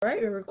All right,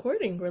 we're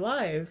recording. We're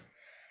live.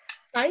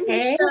 Hi,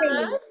 Hey,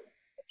 Nisha.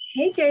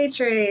 hey,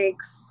 Gaytrix.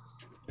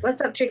 What's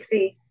up,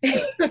 Trixie?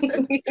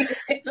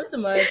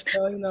 Nothing much,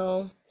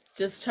 bro.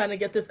 Just trying to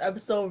get this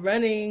episode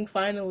running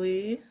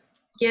finally.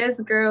 Yes,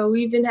 girl,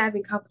 we've been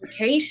having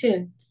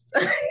complications.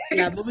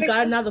 Yeah, but we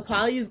got it now. The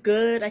quality is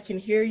good. I can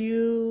hear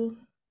you.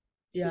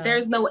 Yeah,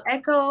 There's no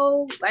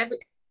echo.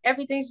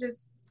 Everything's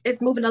just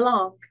it's moving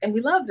along, and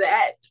we love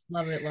that.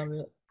 love it, love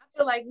it. I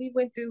feel like we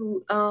went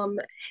through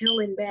hell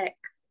and back.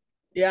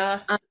 Yeah,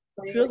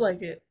 feels Honestly.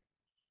 like it.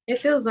 It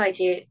feels like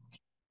it.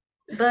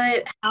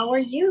 But how are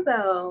you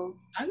though?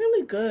 I'm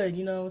really good.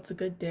 It's a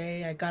good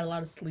day. I got a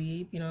lot of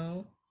sleep.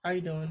 How are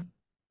you doing?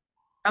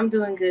 I'm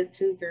doing good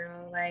too,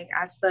 girl. Like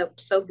I slept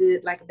so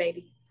good like a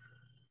baby.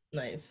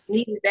 Nice.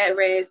 Needed that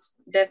rest,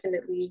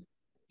 definitely.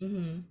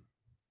 hmm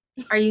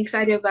Are you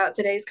excited about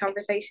today's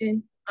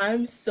conversation?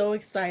 I'm so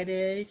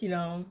excited.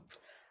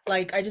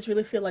 Like I just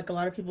really feel like a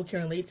lot of people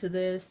can relate to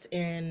this,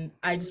 and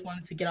I just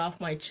wanted to get off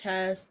my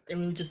chest and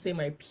really just say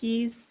my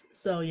piece.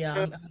 So yeah,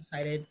 I'm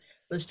excited.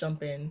 Let's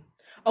jump in.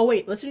 Oh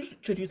wait, let's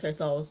introduce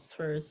ourselves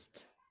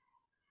first.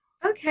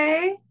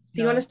 Okay.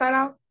 Do you want to No, start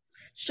off?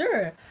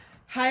 sure.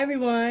 Hi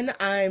everyone,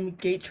 I'm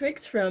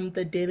Gaytrix from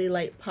the Daily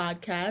Light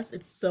podcast.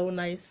 It's so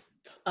nice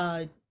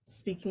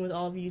speaking with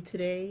all of you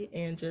today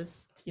and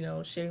just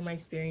sharing my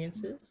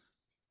experiences.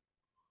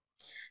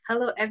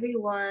 Hello,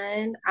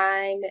 everyone.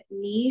 I'm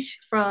Niche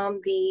from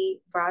the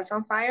Bras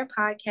on Fire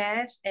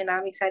podcast, and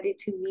I'm excited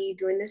to be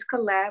doing this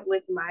collab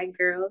with my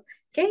girl,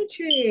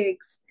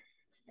 Gaytrix,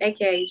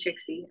 aka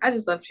Trixie. I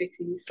just love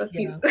Trixie. It's so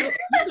cute. Yeah,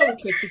 we'll go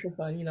with Trixie for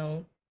fun.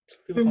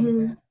 People call me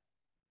hmm that.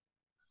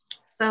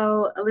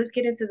 So let's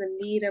get into the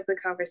meat of the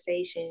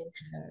conversation,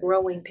 Yes.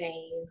 growing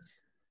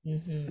pains.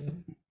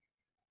 Mm-hmm.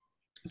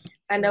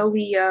 I know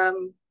we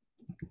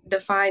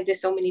defined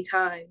this so many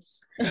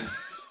times.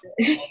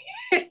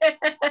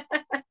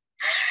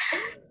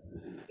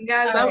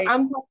 Guys, All I'm, right.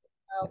 I'm talking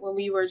about when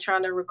we were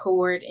trying to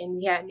record and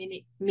we had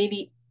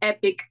many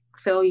epic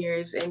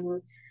failures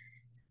and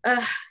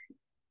uh,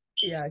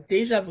 Yeah,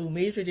 deja vu,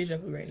 major deja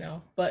vu right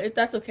now, but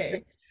that's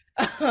okay.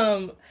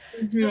 Um,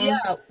 so mhm,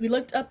 yeah, we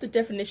looked up the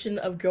definition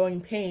of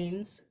growing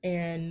pains,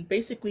 and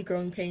basically,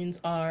 growing pains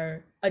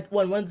are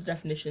one of the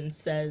definitions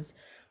says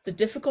the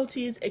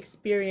difficulties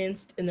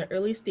experienced in the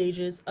early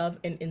stages of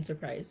an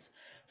enterprise.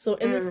 So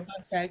in this mm,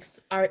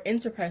 context, our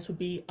enterprise would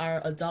be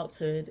our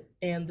adulthood,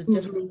 and the mhm.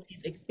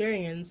 difficulties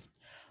experienced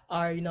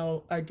are,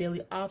 our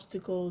daily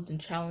obstacles and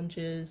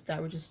challenges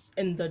that were just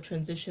in the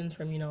transitions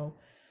from,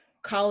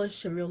 college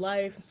to real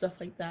life and stuff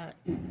like that.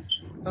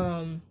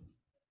 Um,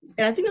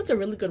 and I think that's a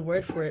really good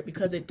word for it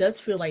because it does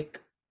feel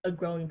like a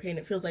growing pain.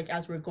 It feels like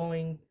as we're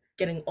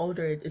getting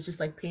older, it's just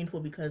like painful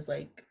because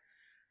like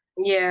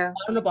Yeah.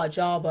 I don't know about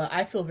y'all, but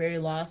I feel very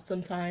lost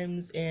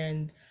sometimes,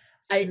 and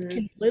I Mhm.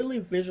 can literally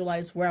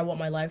visualize where I want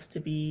my life to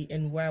be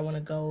and where I want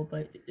to go,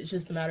 but it's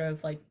just a matter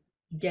of like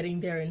getting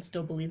there and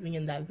still believing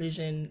in that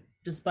vision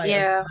despite of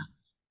Yeah. not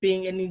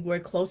being anywhere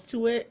close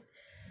to it.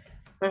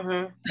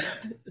 Mhm.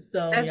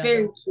 So That's yeah.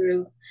 very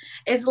true.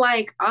 It's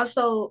like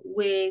also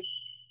with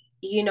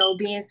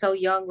being so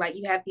young, like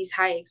you have these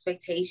high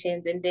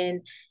expectations, and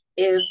then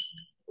if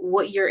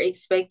what you're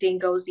expecting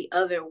goes the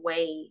other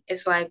way,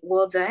 it's like,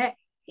 well, dang,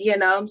 you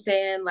know what I'm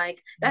saying?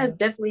 Like that has Yeah.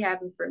 definitely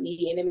happened for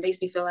me, and it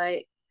makes me feel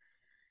like,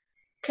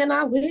 can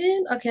I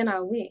win or can I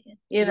win?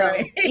 Either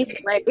Right.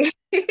 way.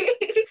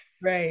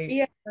 Right.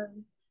 Yeah.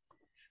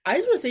 I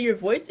just want to say your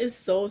voice is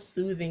so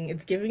soothing.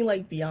 It's giving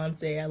like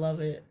Beyonce. I love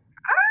it.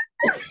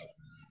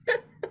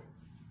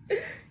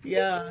 Thank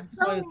Yeah, you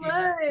just want so to say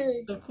that.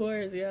 much. Of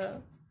course, yeah.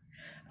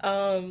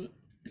 Um,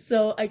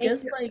 so I And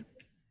guess like,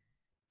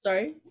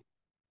 sorry.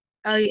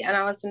 oh, yeah, and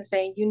I was gonna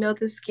say,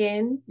 the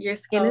skin, your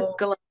skin is Oh,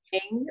 glowing,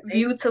 thank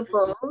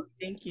beautiful,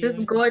 thank just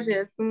you.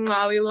 gorgeous.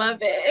 Mwah, we love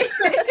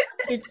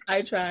it.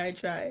 I try, I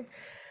try.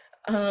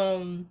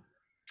 Um,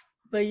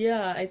 but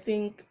yeah, I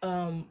think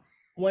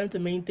one of the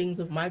main things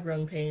of my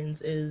growing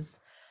pains is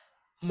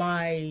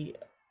my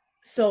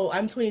so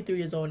I'm 23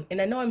 years old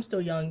and I know I'm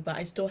still young, but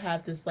I still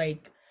have this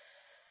like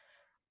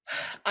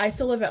I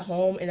still live at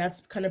home, and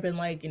that's kind of been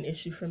like an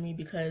issue for me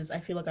because I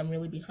feel like I'm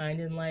really behind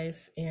in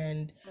life,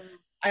 and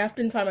I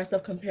often find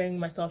myself comparing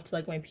myself to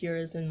like my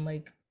peers, and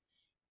like,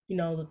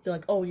 they're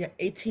like, oh, you're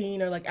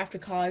 18, or like after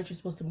college, you're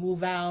supposed to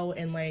move out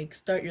and like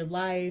start your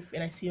life.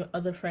 And I see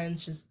other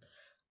friends just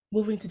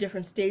moving to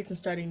different states and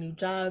starting new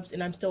jobs,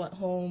 and I'm still at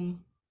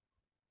home,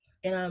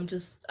 and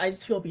I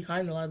just feel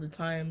behind a lot of the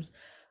times.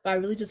 But I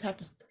really just had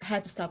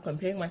to stop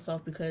comparing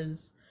myself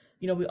because,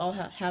 we all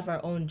have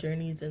our own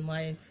journeys in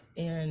life,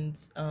 and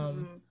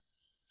Mhm.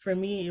 for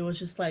me, it was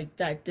just like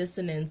that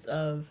dissonance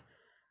of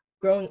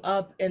growing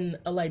up in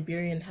a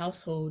Liberian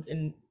household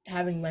and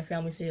having my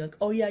family say like,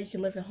 "Oh yeah, you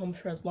can live at home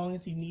for as long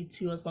as you need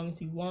to, as long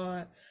as you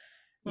want.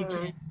 You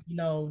can,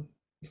 Mhm.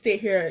 stay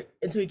here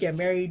until you get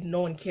married.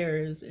 No one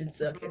cares. Mhm.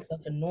 It's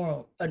like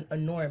a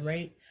norm,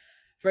 right?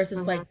 Versus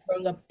Mhm. like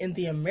growing up in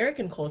the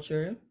American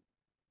culture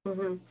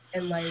Mhm.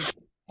 and like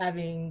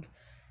having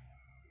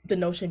the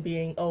notion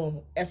being,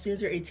 oh, as soon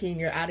as you're 18,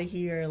 you're out of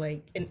here,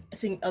 like, and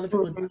seeing other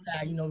people do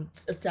that,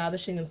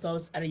 establishing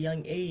themselves at a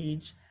young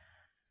age,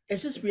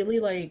 it's just really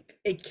like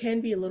it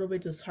can be a little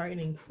bit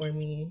disheartening for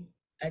me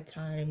at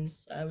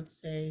times, I would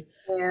say.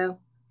 Yeah.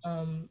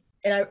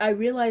 And I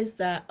realize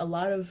that a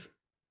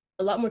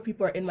lot more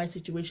people are in my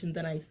situation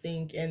than I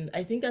think, and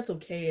I think that's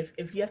okay.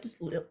 If you have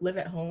to live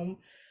at home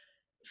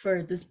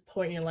for this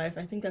point in your life,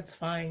 I think that's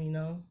fine, you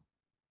know?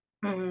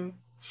 Hmm.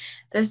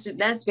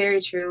 That's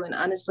very true. And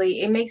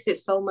honestly, it makes it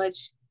so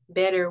much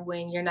better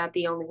when you're not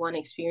the only one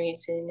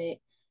experiencing it.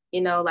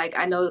 Like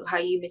I know how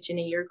you mentioned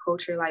in your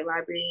culture, like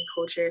librarian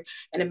culture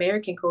and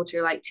American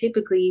culture, like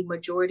typically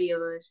majority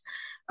of us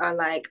are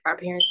like our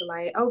parents are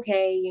like,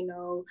 okay,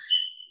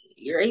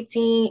 you're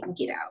 18,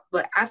 get out.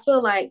 But I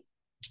feel like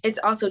it's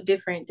also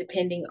different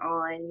depending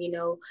on,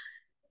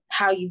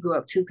 how you grew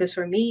up too. Because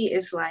for me,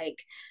 it's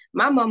like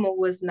my mama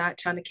was not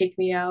trying to kick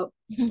me out.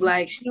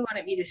 Like she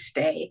wanted me to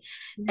stay.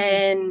 Mhm.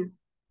 And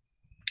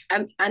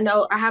I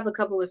know I have a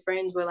couple of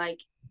friends where like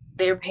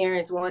their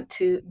parents want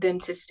to them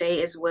to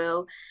stay as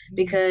well Mhm.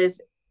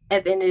 because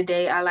at the end of the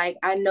day,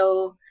 I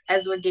know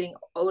as we're getting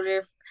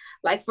older,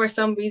 like for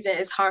some reason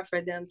it's hard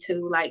for them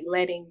to like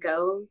letting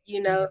go.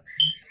 Yeah,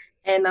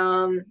 And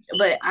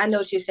but I know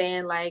what you're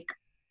saying, like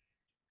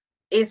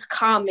it's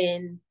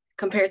common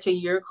compared to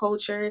your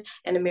culture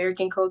and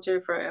American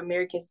culture for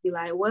Americans to be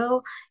like,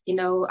 well,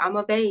 I'm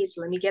of age,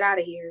 let me get out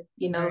of here.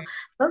 right,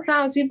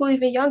 Sometimes people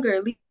even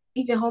younger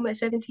leaving home at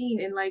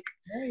 17 and like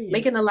right.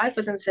 making a life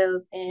for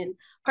themselves. And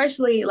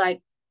personally,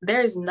 like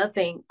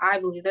I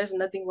believe there's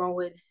nothing wrong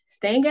with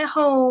staying at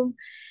home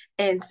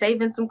and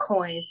saving some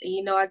coins.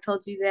 And I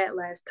told you that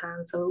last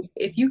time. So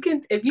if you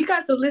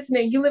guys are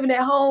listening, you living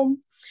at home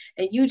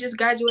and you just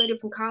graduated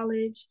from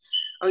college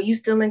or you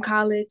still in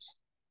college,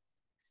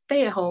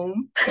 stay at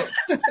home.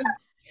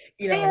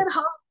 You Stay know, at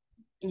home.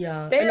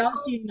 yeah, Stay and at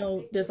obviously,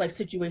 there's like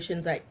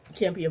situations that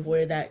can't be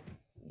avoided that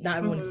not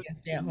everyone home.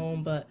 can stay at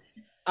home, but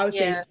I would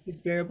say if Yeah.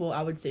 it's bearable,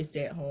 I would say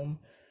stay at home.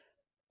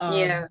 Um,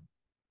 Yeah.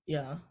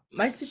 yeah,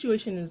 my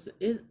situation is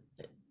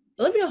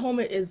living at home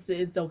is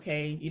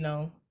okay,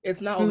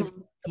 It's not always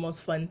Mm. the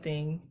most fun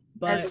thing,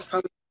 As but its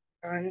pros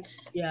and cons.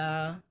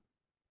 yeah,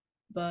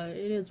 but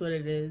it is what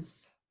it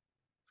is.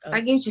 I I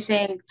would get say what you're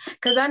saying.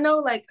 Because I know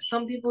like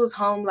some people's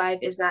home life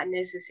is not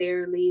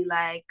necessarily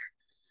like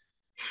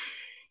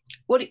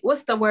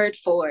what's the word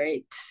for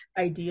it?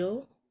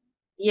 ideal.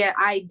 Yeah,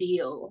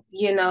 ideal,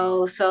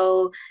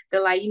 so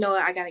they're like,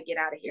 what, I gotta get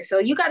out of here. So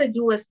you gotta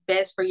do what's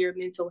best for your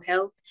mental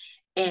health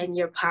and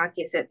your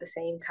pockets at the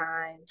same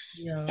time.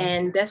 Yeah,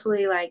 And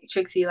definitely like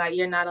Trixie, like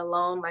you're not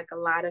alone. Like a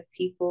lot of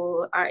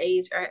people our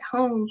age are at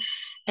home.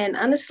 And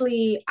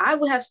honestly, I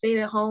would have stayed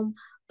at home,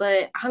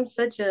 but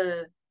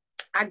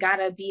I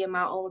gotta be in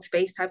my own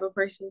space type of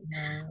person.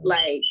 yeah,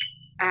 Like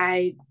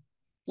I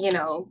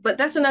but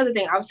that's another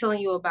thing I was telling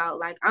you about.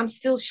 Like, I'm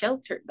still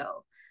sheltered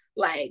though.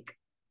 Like,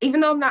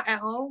 even though I'm not at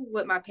home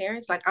with my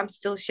parents, like, I'm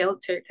still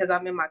sheltered because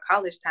I'm in my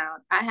college town.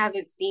 I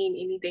haven't seen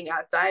anything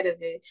outside of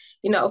it.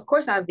 Of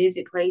course, I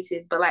visit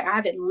places, but like, I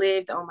haven't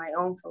lived on my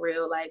own for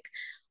real, like,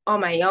 on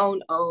my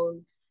own.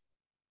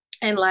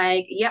 And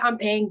like, yeah, I'm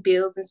paying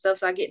bills and stuff.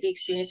 So I get the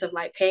experience of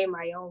like paying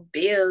my own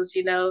bills.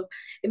 It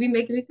be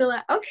making me feel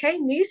like, okay,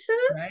 Nisha,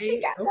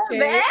 she right. got that Okay.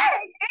 bag.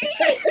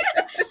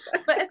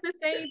 But at the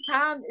same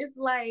time, it's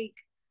like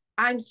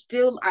I'm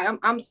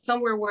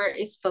somewhere where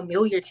it's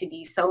familiar to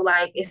me. So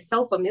like it's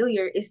so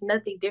familiar, it's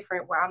nothing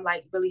different where I'm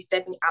like really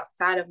stepping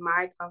outside of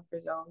my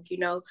comfort zone.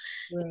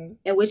 Right.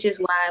 And which is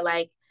why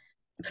like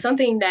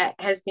something that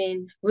has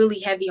been really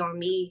heavy on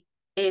me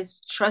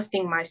is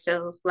trusting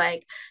myself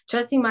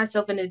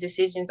in the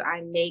decisions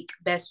I make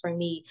best for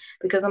me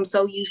because I'm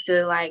so used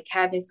to like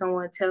having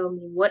someone tell me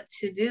what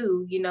to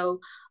do,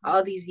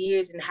 all these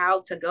years and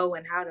how to go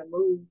and how to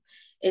move.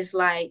 It's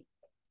like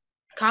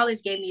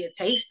college gave me a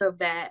taste of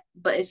that,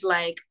 but it's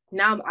like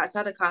now I'm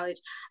outside of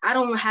college, I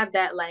don't have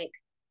that like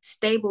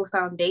stable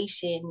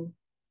foundation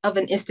of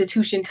an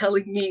institution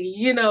telling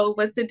me,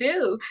 what to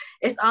do.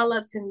 It's all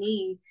up to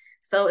me.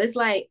 So it's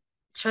like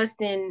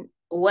trusting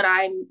what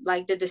I'm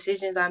like the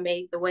decisions I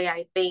make, the way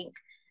I think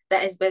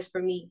that is best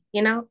for me.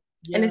 And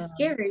Yeah. it's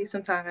scary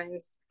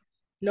sometimes.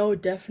 No,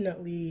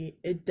 definitely.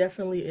 It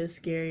definitely is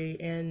scary.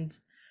 And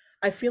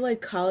I feel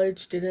like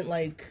college didn't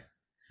like,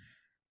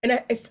 and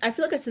I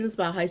feel like I said this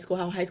about high school,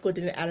 how high school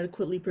didn't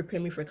adequately prepare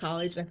me for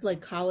college. And I feel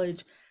like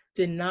college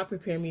did not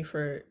prepare me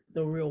for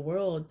the real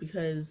world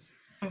because,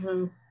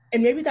 Mm-hmm.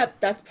 and maybe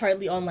that's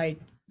partly on like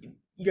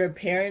your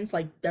parents,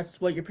 like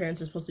that's what your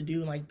parents are supposed to do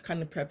and like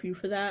kind of prep you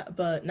for that.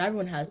 But not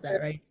everyone has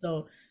that, right?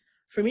 So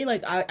for me,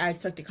 like I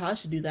expected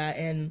college to do that.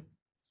 And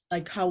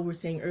like how we were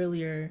saying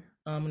earlier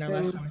in our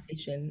last Mm-hmm.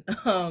 conversation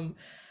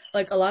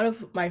like a lot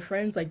of my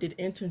friends like did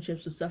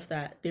internships with stuff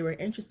that they were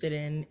interested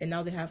in, and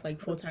now they have like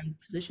full-time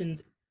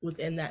positions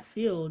within that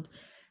field.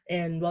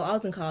 And while I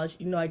was in college,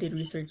 I did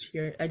research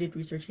here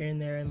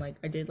and there, and like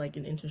I did like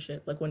an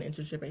internship, like one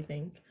internship I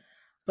think,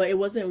 but it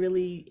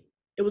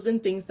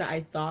wasn't things that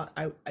I thought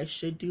I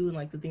should do, and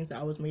like the things that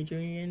I was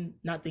majoring in,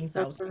 not things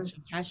that I was Mm-hmm.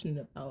 actually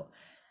passionate about.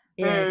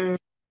 And Mm,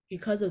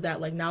 because of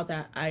that, like now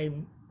that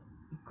I'm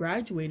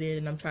graduated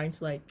and I'm trying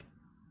to like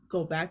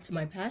go back to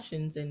my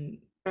passions and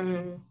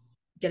mm,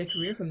 get a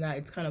career from that,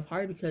 it's kind of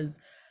hard because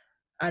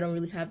I don't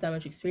really have that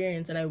much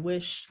experience, and I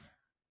wish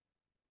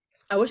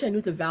I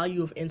knew the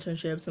value of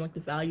internships and like the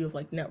value of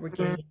like networking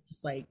mm, and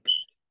just like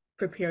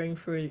preparing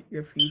for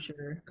your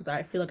future, because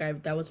I feel like I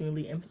that wasn't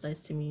really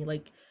emphasized to me.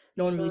 Like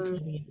no one really mm.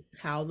 told me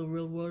how the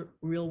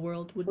real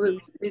world would be.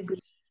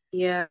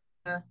 Yeah,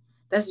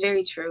 that's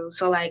very true.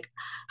 So like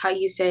how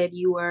you said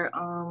you were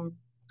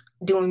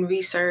doing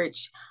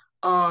research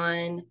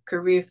on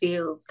career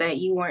fields that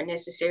you weren't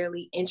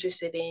necessarily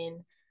interested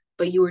in,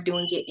 but you were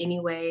doing it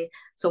anyway.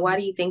 So why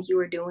do you think you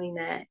were doing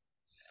that?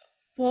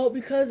 Well,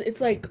 because it's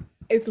like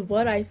it's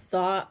what I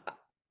thought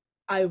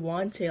I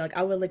wanted. Like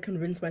I would like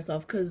convince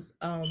myself because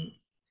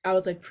I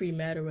was like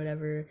pre-med or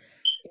whatever,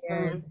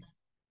 Mm,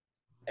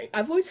 and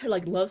I've always had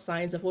like love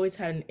science. I've always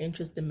had an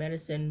interest in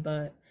medicine,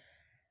 but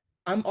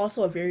I'm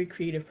also a very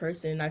creative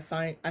person. I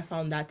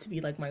found that to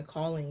be like my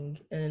calling,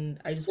 and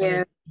I just wanted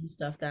yeah. to do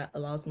stuff that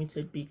allows me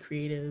to be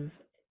creative,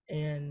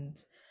 and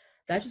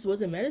that just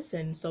wasn't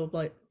medicine. So,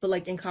 but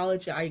like in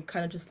college, I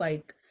kind of just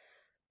like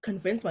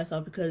convinced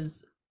myself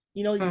because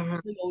Hmm.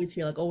 you always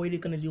hear like, oh, what are you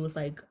gonna do with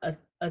like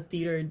a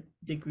theater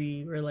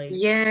degree, or like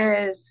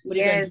Yes, what are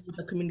you gonna do yes, with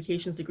a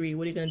communications degree?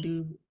 What are you gonna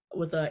do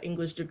with a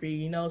English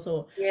degree?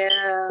 So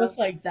yeah. stuff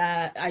like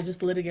that, I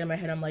just literally get in my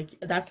head. I'm like,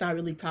 that's not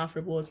really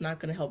profitable. It's not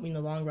gonna help me in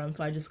the long run.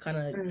 So I just kind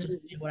of just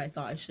Mhm. did what I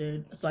thought I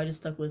should. So I just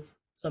stuck with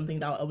something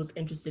that I was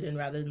interested in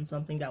rather than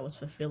something that was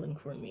fulfilling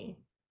for me.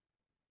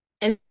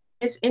 And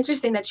it's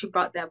interesting that you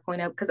brought that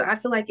point up because I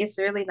feel like it's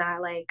really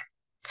not like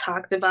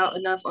talked about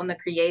enough on the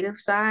creative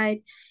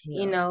side,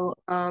 you Yeah.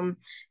 know,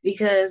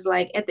 because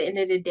like at the end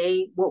of the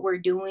day, what we're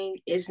doing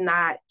is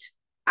not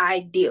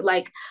ideal.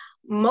 Like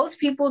most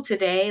people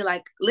today,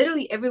 like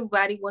literally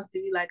everybody wants to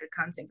be like a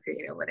content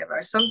creator or whatever,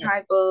 or some Right.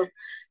 type of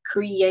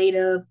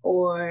creative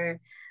or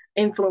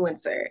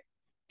influencer.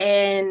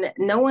 And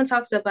no one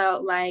talks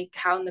about like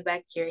how in the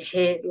back of your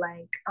head,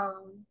 like,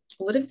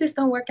 what if this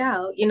don't work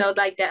out? You know,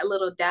 like that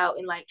little doubt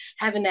and like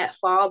having that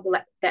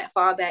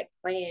fallback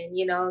plan,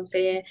 you know what I'm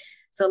saying?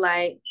 So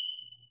like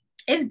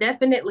it's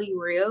definitely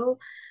real.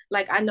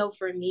 Like I know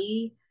for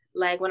me,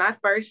 like when I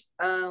first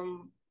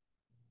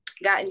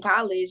got in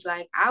college,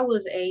 like I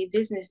was a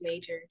business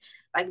major,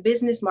 like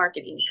business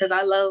marketing, because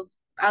I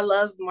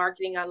love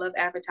marketing, I love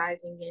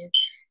advertising and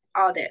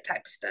all that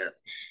type of stuff.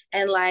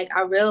 And like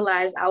I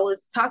realized I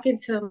was talking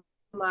to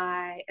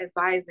my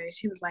advisor.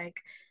 She was like,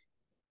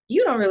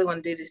 you don't really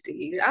want to do this, do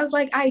you? I was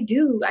like, I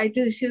do.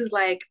 She was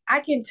like, I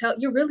can tell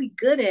you're really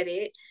good at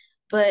it,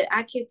 but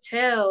I can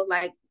tell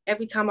like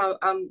every time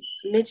I'm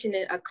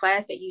mentioning a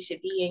class that you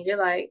should be in, you're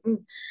like,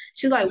 mm.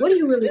 She's like, what do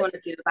you really want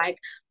to do? Like,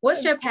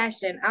 what's your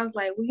passion? I was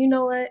like, well, you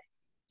know what?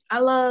 I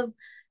love,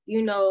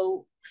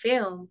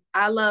 film.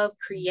 I love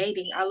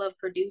creating. I love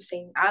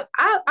producing.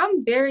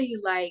 I'm very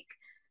like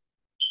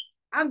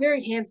I'm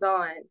very hands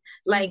on. Mhm.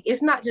 Like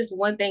it's not just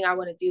one thing I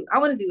want to do. I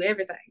want to do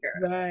everything,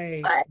 girl.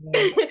 Right.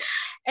 Right. But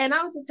and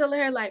I was just telling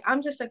her like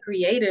I'm just a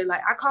creator.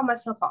 Like I call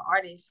myself an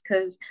artist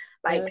because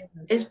like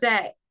it's Yes.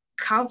 that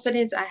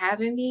confidence I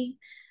have in me,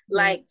 Yeah.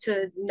 like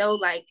to know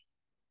like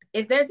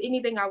if there's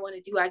anything I want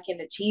to do, I can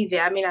achieve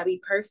it. I may not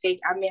be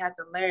perfect. I may have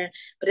to learn,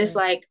 but it's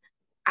Right. like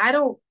I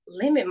don't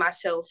limit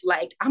myself.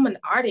 Like I'm an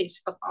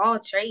artist of all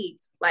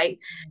trades. Like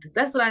Yes.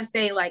 that's what I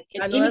say. Like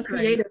in I know any that's right.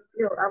 creative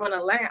field I want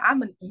to learn,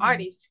 I'm an Mhm.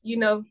 artist.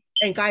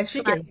 And guys, she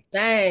So can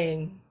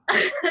sing.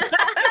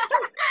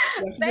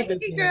 Yeah, she's a thank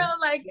good you, singer. girl.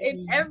 Like in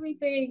Mhm.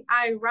 everything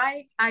I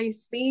write, I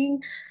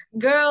sing.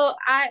 Girl,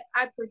 I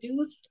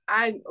produce,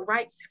 I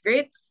write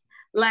scripts.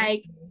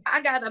 Like Mhm.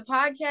 I got a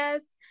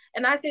podcast,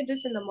 and I say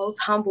this in the most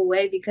humble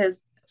way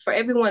because for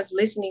everyone's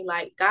listening,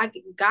 like God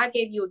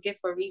gave you a gift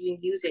for a reason,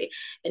 use it,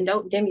 and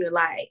don't dim your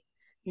light.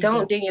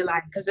 Don't dim your Exactly.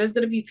 light because there's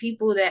gonna be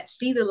people that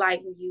see the light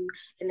in you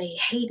and they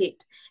hate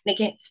it and they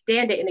can't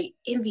stand it and they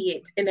envy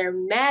it and they're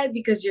mad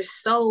because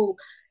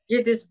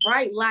you're this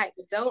bright light,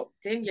 but don't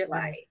dim your Yes.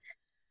 light.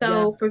 Yeah.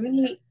 So for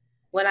me,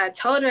 when I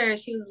told her,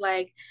 she was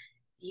like,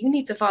 you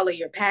need to follow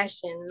your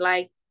passion.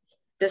 Like,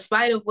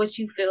 despite of what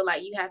you feel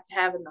like you have to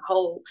have in the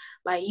hole,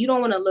 like you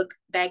don't want to look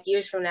back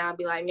years from now and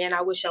be like, man,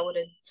 I wish I would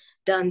have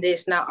done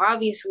this. Now,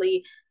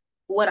 obviously,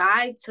 what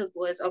I took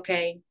was,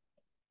 okay,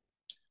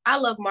 I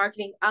love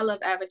marketing, I love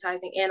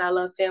advertising, and I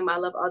love film. I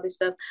love all this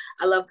stuff.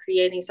 I love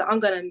creating. So I'm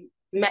gonna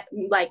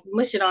like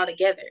mush it all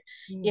together.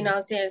 You know Mhm. what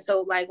I'm saying?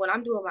 So like when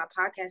I'm doing my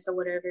podcast or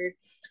whatever,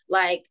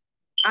 like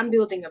I'm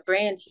building a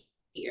brand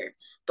here,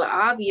 but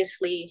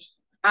obviously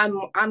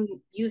I'm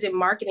using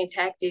marketing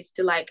tactics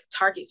to like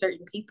target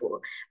certain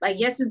people. Like Mhm.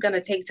 yes, it's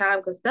gonna take time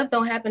because stuff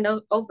don't happen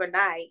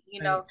overnight.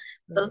 Right. So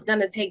it's Right.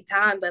 gonna take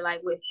time. But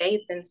like with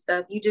faith and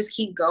stuff, you just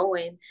keep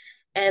going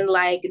and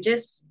like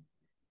just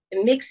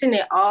mixing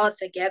it all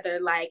together,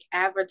 like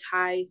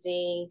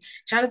advertising,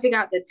 trying to figure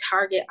out the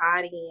target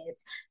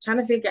audience, trying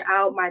to figure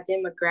out my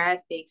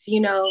demographics,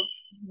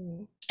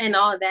 Mhm. and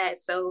all that.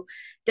 So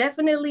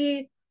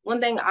definitely one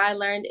thing I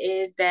learned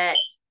is that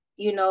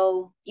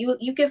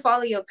you can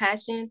follow your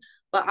passion,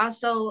 but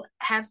also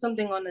have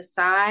something on the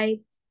side,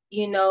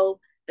 you know,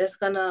 that's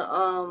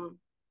gonna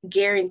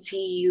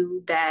guarantee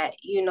you that,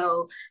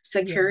 Yeah.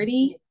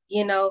 security,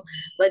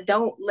 but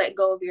don't let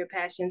go of your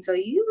passion. So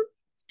you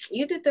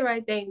did the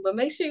right thing, but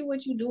make sure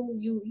what you do,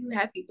 you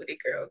happy with it,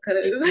 girl,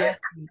 because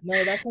Exactly.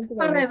 No, that's something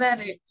I all really, that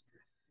matters.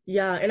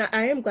 yeah, and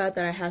I am glad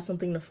that I have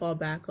something to fall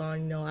back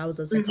on. I was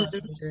a psychology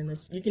Hmm. major, and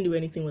this you can do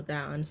anything with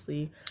that,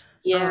 honestly.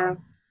 Yeah,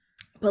 Um,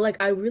 but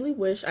like I really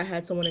wish I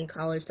had someone in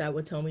college that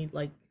would tell me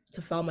like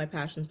to follow my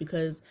passions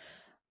because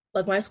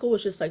like my school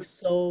was just like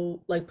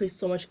so like placed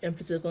so much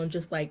emphasis on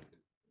just like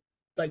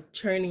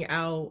churning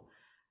out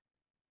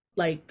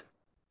like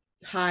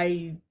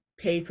high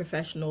paid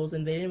professionals,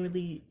 and they didn't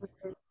really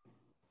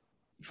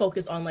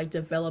focus on like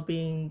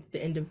developing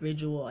the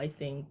individual, I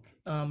think,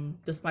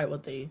 despite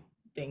what they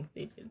think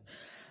they did.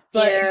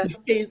 But in yeah, this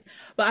case,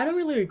 but I don't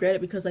really regret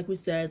it because like we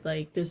said,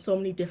 like there's so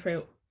many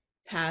different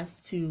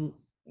paths to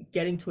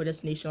getting to a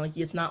destination. Like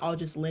it's not all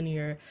just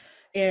linear.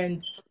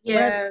 And what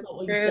I love yeah, about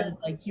what you true. said is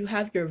like you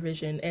have your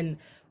vision. And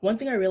one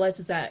thing I realized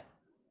is that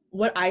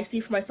what I see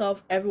for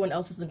myself, everyone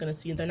else isn't gonna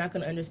see, and they're not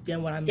gonna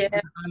understand Yeah. what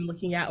I'm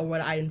looking at or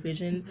what I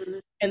envision,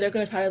 Mhm. and they're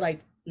gonna try to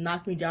like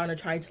knock me down or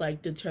try to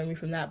like deter me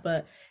from that.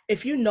 But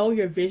if you know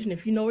your vision,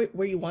 if you know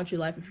where you want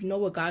your life, if you know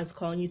what God is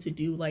calling you to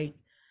do, like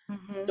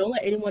Mhm. don't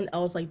let anyone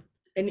else like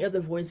any other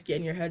voice get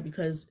in your head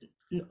because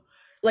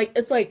like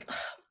it's like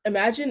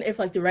imagine if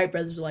like the Wright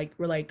brothers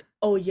were like,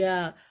 oh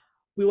yeah,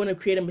 we want to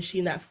create a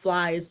machine that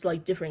flies to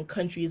like different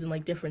countries and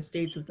like different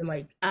states within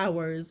like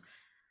hours.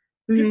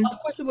 People, Mhm. of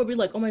course, people would be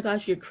like, "Oh my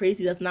gosh, you're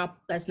crazy. That's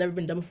never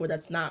been done before.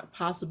 That's not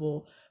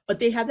possible." But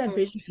they had that Mhm.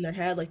 vision in their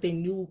head, like they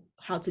knew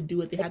how to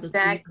do it. They had the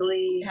tools, they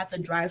Exactly. had the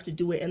drive to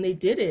do it, and they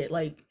did it.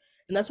 Like,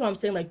 and that's why I'm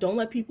saying, like, don't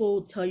let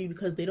people tell you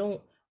because they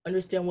don't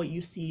understand what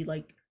you see.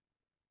 Like,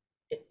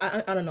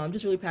 I don't know. I'm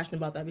just really passionate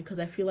about that because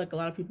I feel like a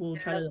lot of people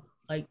try Yeah. to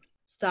like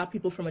stop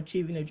people from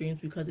achieving their dreams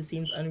because it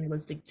seems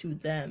unrealistic to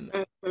them.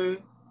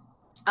 Mhm.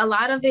 A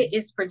lot of it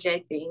is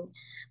projecting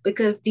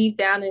because deep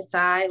down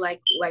inside,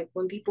 like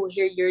when people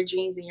hear your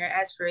dreams and your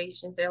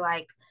aspirations, they're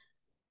like,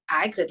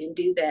 I couldn't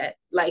do that.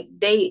 Like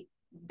they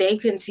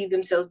couldn't see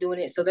themselves doing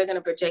it, so they're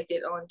gonna project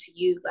it onto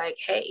you. Like,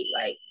 hey,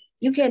 like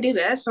you can't do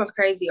that. That sounds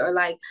crazy. Or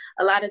like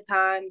a lot of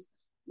times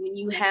when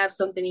you have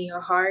something in your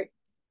heart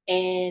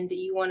and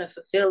you want to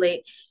fulfill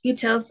it, you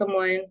tell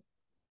someone,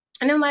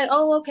 and I'm like,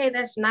 oh, okay,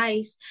 that's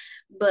nice.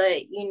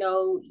 But,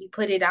 you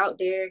put it out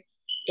there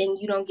and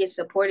you don't get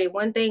supported.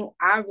 One thing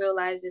I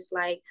realize is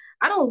like,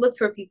 I don't look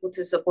for people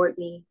to support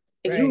me.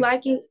 If you Right.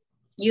 like it,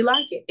 you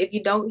like it. If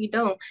you don't, you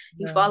don't.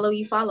 You Yeah. follow,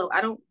 you follow.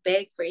 I don't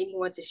beg for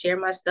anyone to share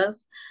my stuff.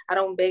 I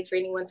don't beg for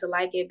anyone to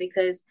like it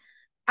because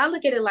I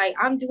look at it like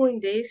I'm doing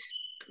this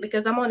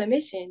because I'm on a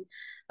mission.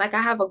 Like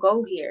I have a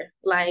goal here.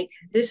 Like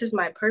this is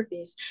my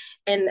purpose.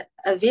 And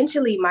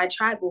eventually my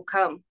tribe will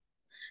come.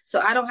 So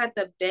I don't have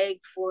to beg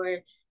for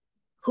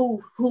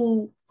who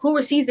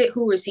receives it.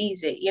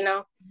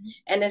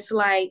 And it's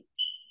like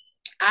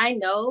I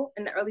know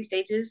in the early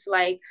stages,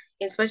 like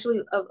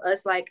especially of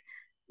us, like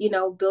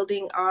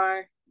building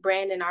our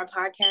brand and our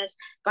podcast.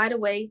 By the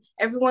way,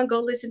 everyone go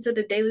listen to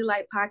the Daily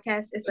Light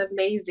podcast. It's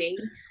amazing,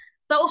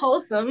 so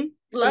wholesome,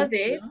 love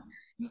Thank it.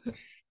 you.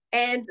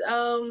 And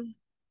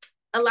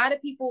a lot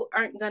of people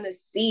aren't gonna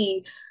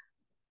see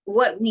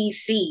what we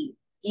see,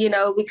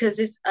 because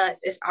it's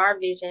us, it's our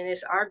vision,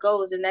 it's our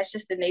goals, and that's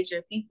just the nature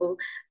of people.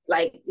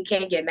 Like we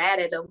can't get mad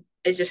at them.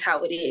 It's just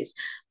how it is.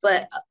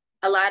 But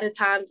a lot of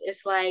times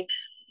it's like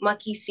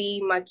monkey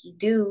see, monkey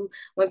do.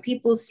 When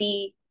people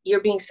see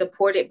you're being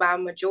supported by a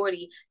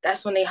majority,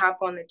 that's when they hop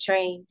on the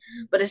train.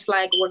 But it's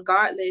like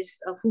regardless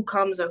of who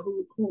comes or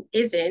who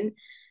isn't,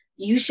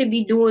 you should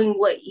be doing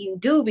what you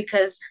do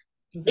because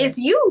it's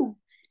Exactly. you.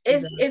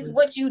 It's Exactly.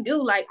 what you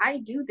do. Like I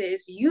do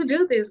this, you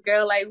do this,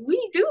 girl. Like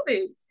we do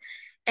this,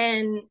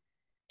 and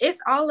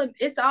it's all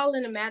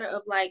in a matter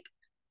of like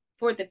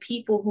for the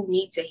people who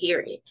need to hear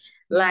it.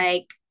 Yeah.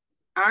 Like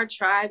our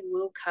tribe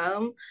will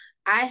come.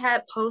 I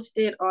had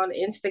posted on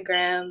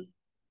Instagram.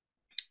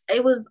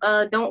 It was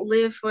don't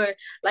live for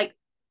like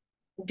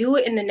do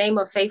it in the name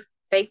of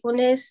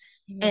faithfulness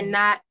and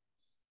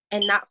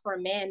Mhm. not for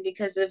man,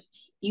 because if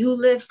you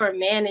live for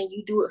man and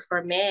you do it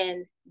for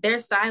man, their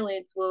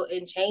silence will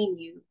enchain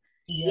you.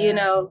 you Yeah.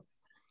 know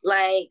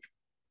like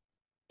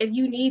if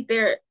you need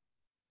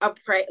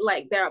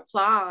like their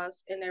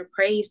applause and their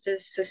praise to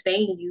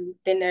sustain you,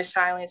 then their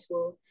silence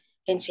will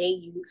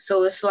enchain you.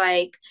 So it's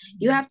like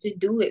you Mhm. have to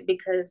do it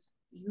because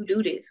you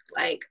do this.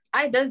 Like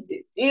I does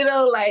this,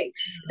 like it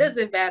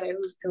doesn't matter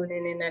who's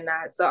tuning in or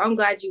not. So I'm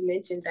glad you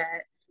mentioned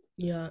that.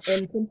 Yeah,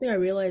 and something I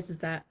realized is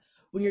that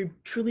when you're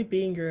truly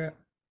being your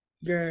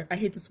I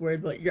hate this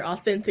word, but your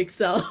authentic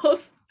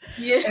self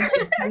Yeah. and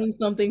like doing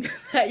something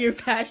that you're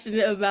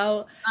passionate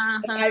about,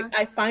 like, Uh-huh.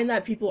 I find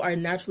that people are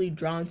naturally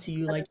drawn to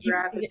you. Like even,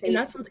 and Gravitate.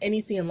 that's with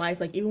anything in life.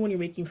 Like even when you're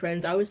making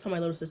friends, I always tell my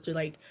little sister,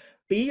 like,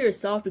 be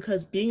yourself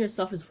because being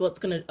yourself is what's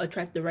gonna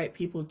attract the right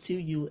people to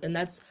you. And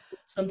that's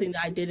something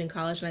that I did in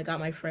college and I got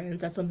my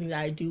friends. That's something that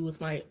I do with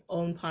my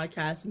own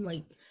podcast and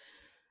like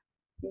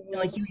And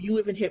like Mhm. you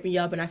even hit me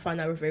up, and I find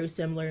that we're very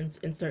similar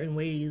in certain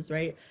ways,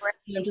 right?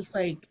 And I'm Right. just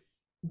like,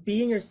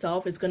 being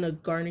yourself is gonna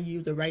garner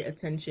you the right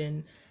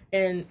attention.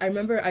 And I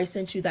remember I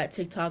sent you that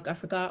TikTok. I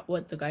forgot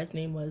what the guy's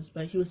name was,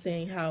 but he was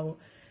saying how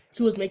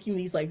he was making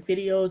these like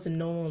videos and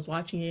no one was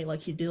watching it.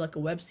 Like he did like a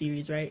web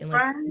series, right? And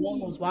like no one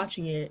Right. was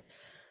watching it.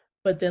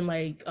 But then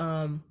like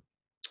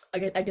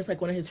I guess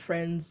like one of his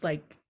friends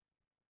like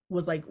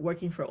was like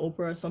working for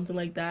Oprah or something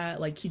like that.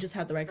 Like he just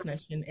had the right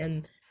connection,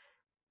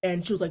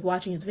 and she was like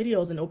watching his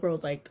videos, and Oprah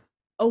was like,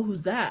 "Oh,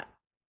 who's that?"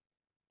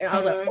 And I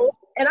was like, Mhm. "Oh,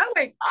 And I'm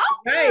like,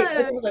 right."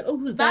 oh, Oprah was like, "Oh,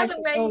 who's that?" by And the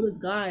she's like, "Oh, way, this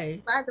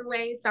guy."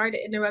 sorry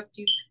to interrupt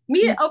you.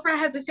 Me and Oprah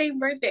had the same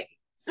birthday.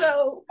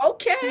 So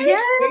Okay,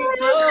 yes. there you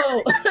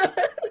go.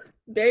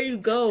 There you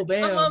go,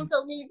 bam.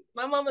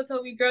 My mama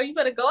told me, girl, you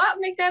better go out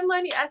and make that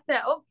money. I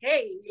said,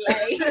 okay.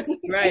 Like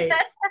Right,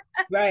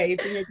 right.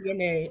 It's in your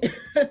DNA.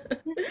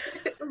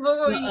 what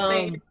were But you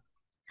saying?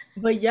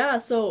 but yeah,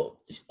 so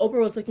Oprah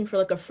was looking for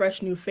like a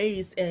fresh new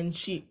face, and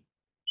she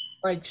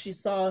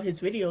saw his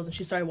videos and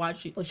she started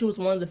watching. Like she was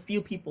one of the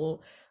few people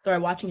that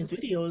started watching his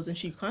videos, and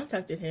she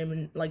contacted him,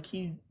 and like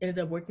he ended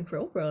up working for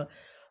Oprah.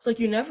 So like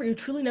you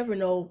truly never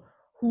know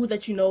who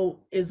that you know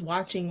is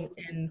watching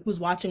and who's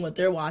watching what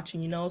they're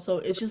watching, you know? So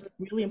it's just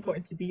really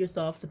important to be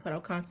yourself, to put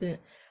out content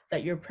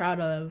that you're proud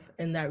of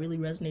and that really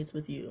resonates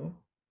with you.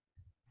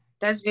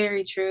 That's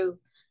very true.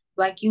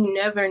 Like you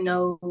never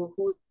know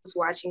who's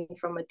watching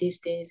from a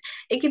distance.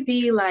 It could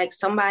be like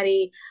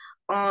somebody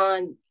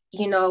on,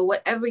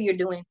 whatever you're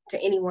doing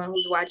to anyone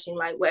who's watching,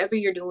 like whatever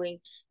you're doing,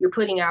 you're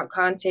putting out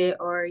content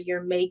or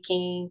you're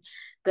making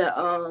the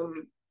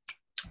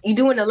you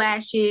doing the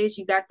lashes,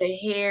 you got the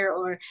hair,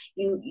 or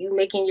you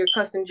making your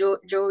custom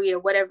jewelry or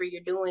whatever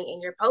you're doing,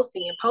 and you're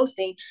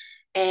posting,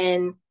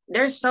 and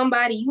there's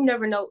somebody you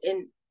never know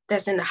in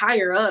that's in the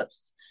higher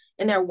ups,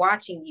 and they're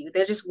watching you.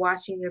 They're just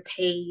watching your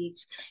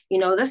page.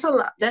 That's a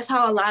lot. That's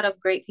how a lot of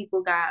great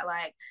people got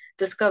like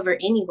discovered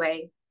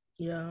anyway.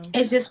 Yeah.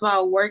 It's just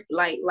about work,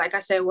 like I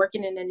said,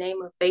 working in the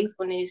name of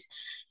faithfulness,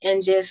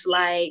 and just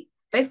like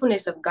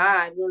faithfulness of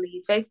God,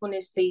 really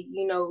faithfulness to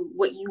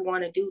what you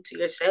want to do to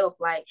yourself,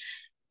 like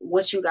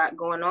what you got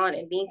going on,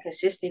 and being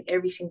consistent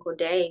every single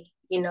day,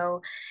 and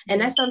Yeah.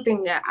 that's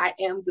something that I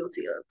am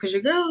guilty of because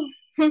your girl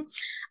I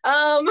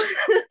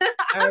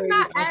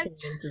can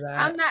get into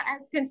I'm that. not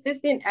as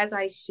consistent as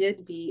I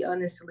should be,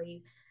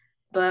 honestly.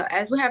 But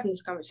as we're having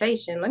this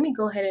conversation, let me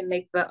go ahead and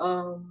make the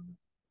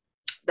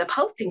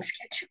posting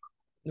schedule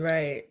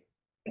Right.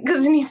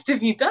 because it needs to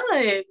be done.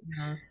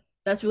 Yeah.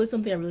 That's really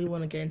something I really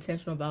want to get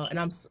intentional about.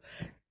 And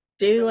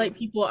daylight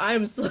people, I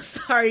am so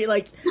sorry.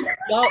 Like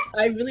y'all,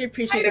 I really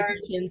appreciate the Later.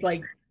 patience.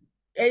 Like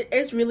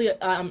it's really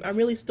I'm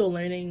really still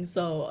learning.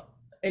 So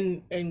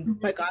and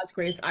by God's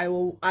grace, I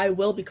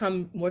will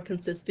become more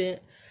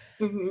consistent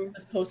Mm-hmm.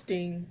 with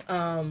posting.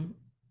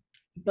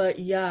 But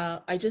yeah,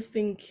 I just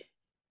think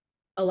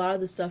a lot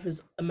of the stuff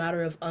is a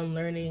matter of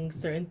unlearning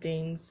certain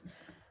things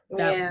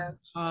that we Yeah.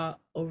 taught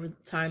over the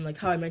time, like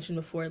how I mentioned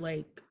before,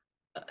 like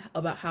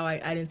about how I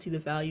didn't see the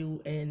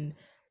value in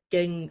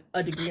getting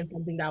a degree in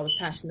something that I was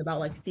passionate about,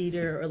 like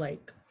theater or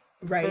like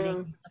writing Mm-hmm.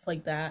 and stuff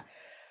like that.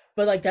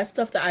 But like that's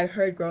stuff that I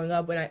heard growing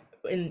up,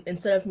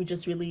 instead of me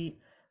just really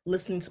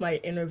listening to my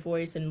inner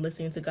voice and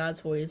listening to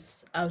God's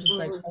voice, I was just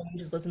like, Mm-hmm. oh, let me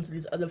just listen to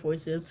these other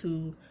voices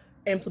who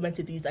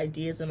implemented these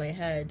ideas in my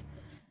head.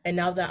 And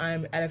now that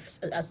I'm at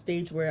a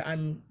stage where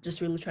I'm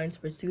just really trying to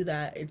pursue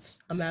that, it's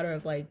a matter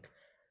of like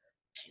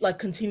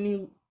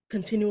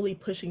continually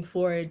pushing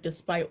forward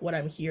despite what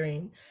I'm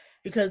hearing.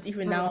 Because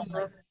even now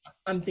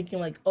I'm thinking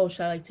like, oh,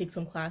 should I like take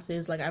some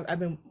classes? Like I've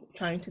been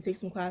trying to take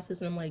some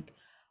classes, and I'm like,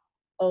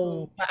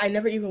 Mm-hmm. oh, I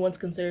never even once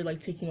considered like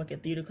taking like a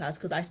theater class,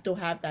 because I still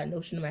have that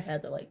notion in my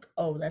head that like,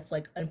 oh, that's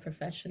like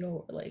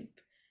unprofessional, or like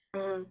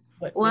Mm-hmm.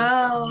 what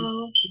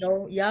Well,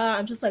 yeah,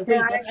 I'm just like,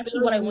 yeah, wait, I that's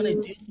actually what I feel want to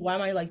you. do. So why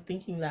am I like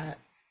thinking that?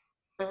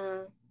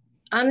 Mhm.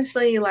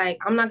 Honestly, like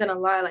I'm not gonna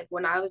lie, like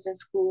when I was in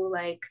school,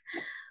 like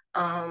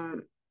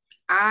um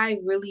I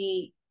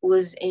really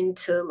was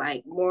into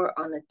like more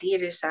on the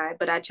theater side,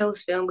 but I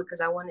chose film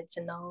because I wanted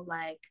to know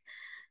like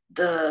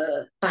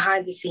the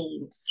behind the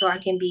scenes so I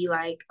can be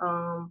like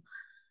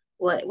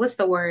what's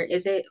the word?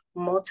 Is it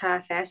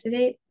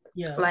multifaceted?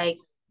 Yeah. Like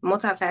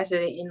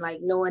multifaceted in like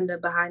knowing the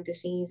behind the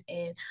scenes,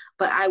 and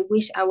but I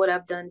wish I would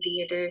have done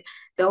theater.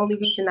 The only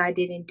reason I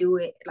didn't do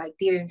it like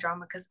theater and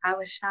drama because I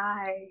was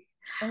shy.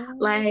 Oh,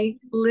 Like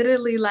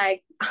literally,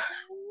 like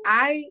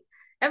I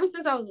ever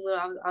since I was little,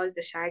 I was always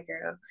a shy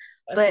girl.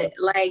 I feel But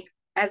like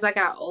as I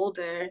got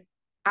older,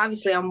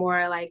 obviously I'm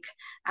more like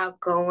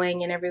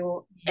outgoing and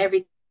everything.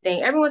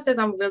 Everyone says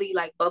I'm really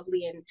like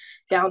bubbly and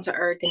down to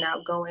earth and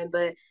outgoing,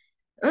 but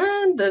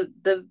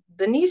the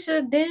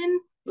Nisha then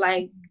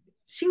like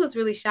she was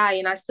really shy,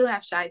 and I still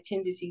have shy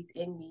tendencies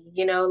in me,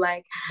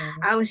 like yeah.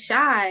 I was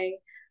shy,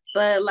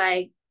 but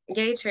like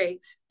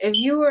Gaytrix, if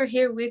you were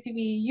here with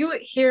me, you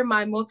would hear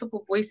my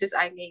multiple voices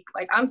I make.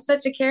 Like I'm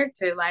such a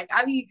character. Like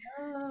I be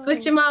Oh.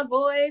 switching my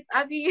voice.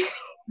 I be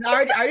I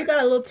already got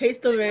a little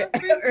taste of it my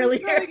business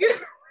earlier. like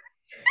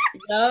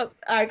Yep,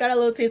 I got a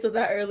little taste of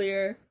that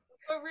earlier.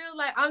 For real,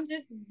 like I'm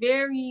just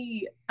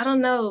very, I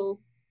don't know,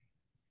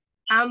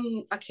 I'm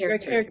a Your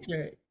character.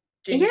 character,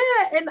 Jinx.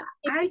 Yeah, and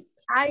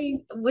I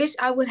wish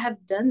I would have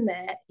done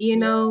that,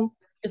 Yeah,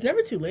 it's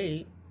never too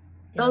late.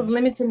 You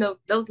know.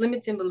 those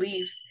limiting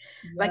beliefs,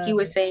 like Yeah. you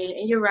were saying,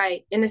 and you're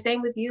right. And the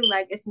same with you,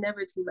 like it's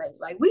never too late.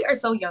 Like we are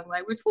so young,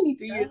 like we're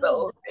 23 years Yeah.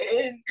 old,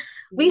 and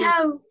we Literally.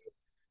 have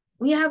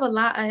we have a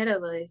lot ahead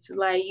of us.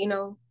 Like,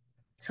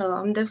 so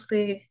I'm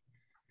definitely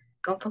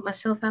gonna put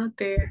myself out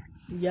there.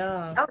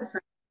 Yeah. That was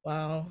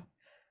Wow.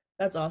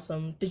 That's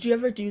awesome. Did you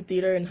ever do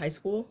theater in high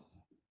school?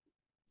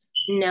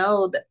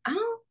 no, I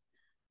don't.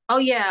 Oh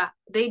yeah,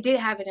 they did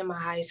have it in my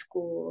high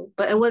school,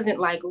 but it wasn't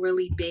like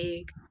really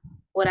big.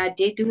 What I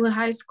did do in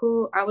high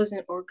school, I was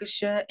in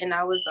orchestra and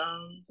I was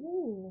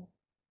Ooh.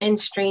 in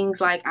strings.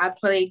 Like I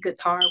played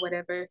guitar,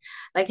 whatever.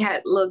 Like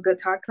had little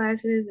guitar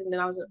classes, and then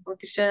I was in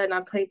orchestra and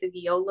I played the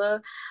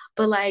viola.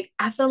 But like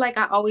I feel like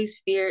I always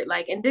feared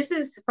like, and this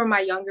is for my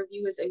younger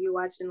viewers. If you're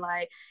watching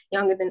like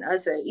younger than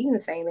us or even the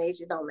same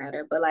age, it don't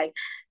matter. But like,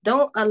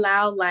 don't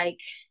allow like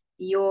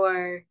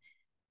your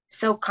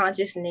self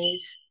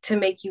consciousness to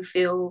make you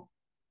feel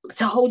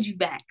to hold you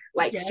back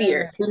like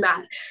fear. Yeah. Do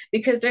not,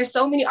 because there's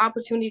so many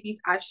opportunities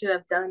I should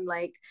have done,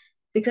 like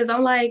because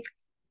I'm like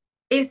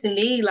it's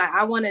me, like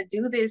I want to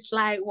do this,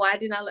 like why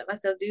didn't I let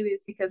myself do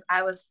this? Because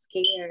I was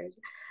scared,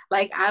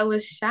 like I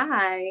was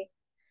shy,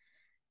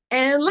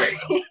 and like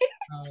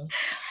Um,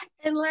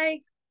 and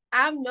like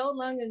I'm no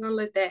longer gonna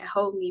let that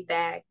hold me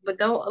back. But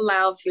don't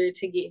allow fear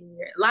to get in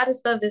your, a lot of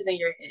stuff is in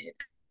your head.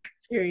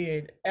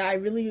 Period. I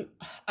really,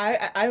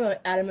 I'm an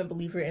adamant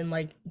believer in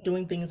like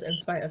doing things in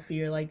spite of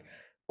fear. Like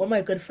one of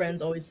my good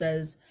friends always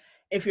says,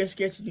 if you're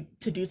scared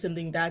to do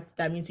something,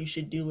 that means you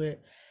should do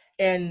it.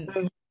 And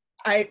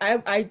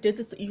I did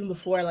this even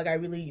before like I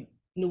really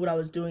knew what I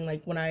was doing.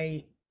 Like when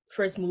I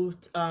first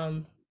moved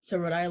to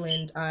Rhode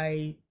Island,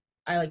 I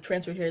like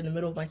transferred here in the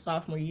middle of my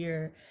sophomore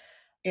year,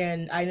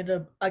 and I ended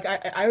up like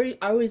I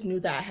always knew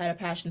that I had a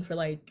passion for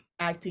like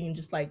acting and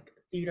just like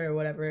theater or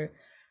whatever.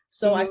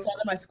 So I Mm-hmm. saw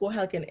that my school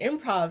had like an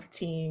improv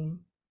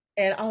team,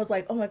 and I was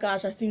like, oh my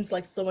gosh, that seems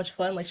like so much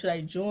fun. Like, should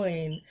I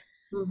join?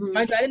 Mm-hmm.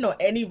 Mind you, I didn't know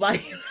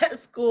anybody at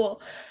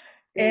school,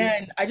 Mm-hmm.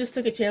 and I just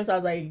took a chance. I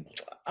was like,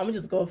 I'm gonna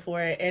just go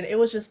for it, and it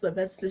was just the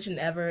best decision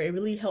ever. It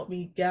really helped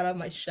me get out of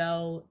my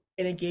shell,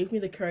 and it gave me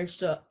the courage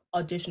to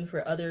audition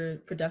for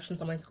other productions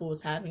that my school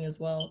was having as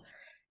well.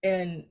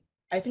 And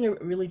I think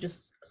it really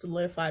just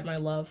solidified my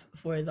love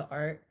for the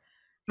art.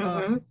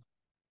 Mm-hmm. Um,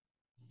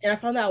 and I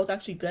found that I was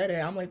actually good at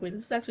it. I'm like, wait,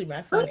 this is actually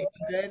mad fun. If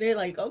I'm good at it,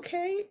 like,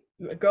 okay,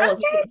 girl,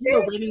 Okay, you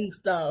were winning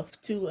stuff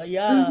too.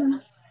 Yeah. mm-hmm. Are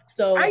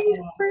So,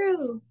 you for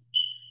real?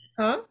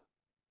 huh?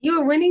 You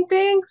were winning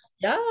things,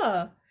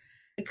 Yeah.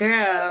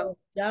 girl.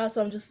 Yeah,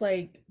 so I'm just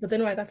like, but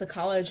then when I got to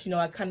college,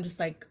 I kind of just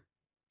like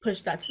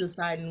pushed that to the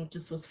side and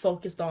just was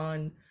focused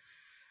on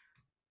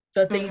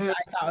the things Mm-hmm. that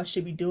I thought I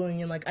should be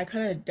doing. And like, I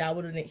kind of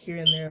dabbled in it here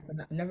and there,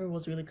 but I never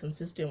was really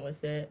consistent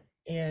with it.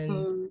 And,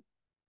 Mm-hmm.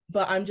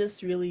 but I'm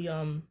just really,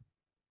 where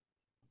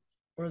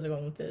was I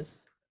going with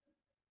this?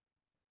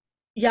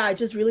 Yeah, I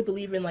just really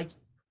believe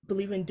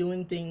in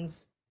doing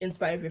things in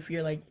spite of your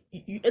fear. Like,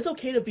 it's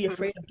okay to be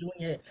afraid of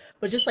doing it,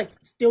 but just like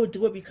still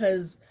do it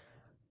because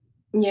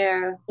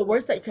Yeah. the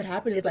worst that could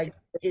happen is like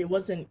it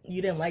wasn't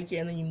you didn't like it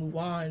and then you move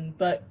on.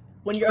 But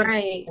when you're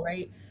Right. uncomfortable,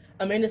 right?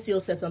 Amanda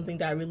Seales said something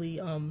that really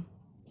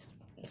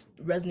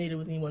resonated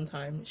with me one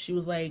time. She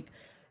was like,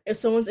 if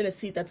someone's in a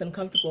seat that's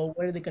uncomfortable,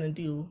 what are they gonna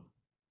do?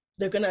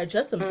 They're gonna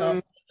adjust Mm,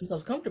 themselves to make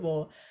themselves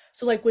comfortable.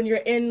 So like when you're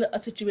in a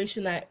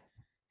situation that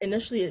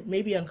initially it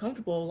may be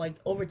uncomfortable, like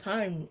over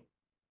time,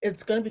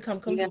 it's gonna become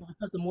yeah. comfortable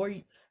because the more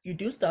you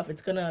do stuff,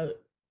 it's gonna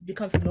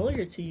become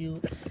familiar to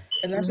you.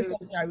 And that's just Mhm,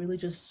 something I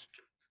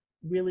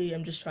really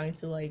am just trying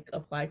to like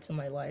apply to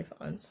my life,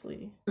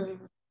 honestly.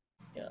 mhm.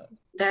 Yeah.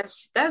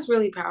 That's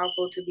really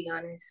powerful, to be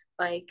honest.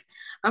 Like,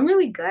 I'm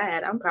really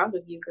glad. I'm proud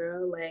of you,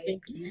 girl. Like,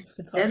 Thank you.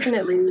 It's hard.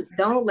 definitely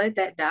don't let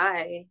that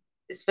die.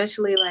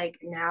 Especially like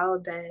now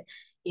that,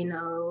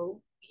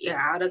 you're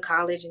out of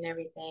college and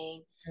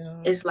everything. Yeah.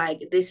 It's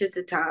like this is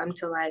the time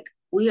to like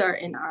we are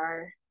in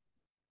our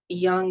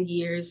young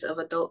years of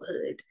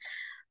adulthood.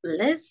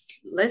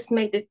 Let's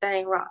make this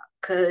thing rock.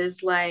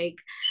 Cause like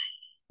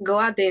go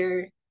out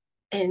there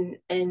and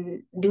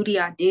do the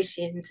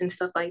auditions and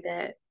stuff like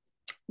that.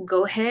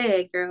 Go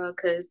ahead, girl,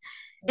 because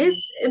Mm,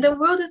 it's the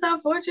world is our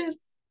fortress.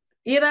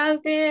 You know what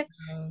I'm saying?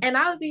 yeah. And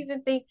I was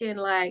even thinking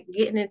like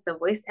getting into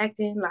voice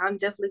acting. Like I'm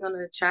definitely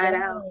gonna try it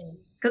out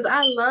because Yes.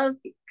 I love,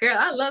 girl,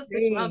 I love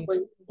switching my Dang. voice.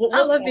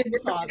 I We'll love talk. it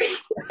We'll talk.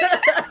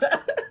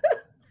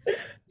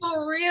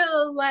 for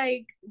real.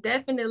 Like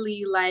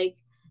definitely, like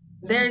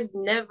Mhm.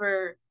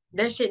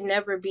 there should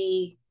never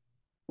be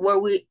where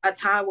we a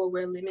time where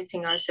we're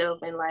limiting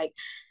ourselves and like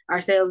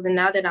ourselves. And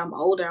now that I'm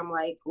older, I'm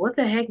like, what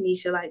the heck,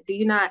 Nisha? Like, do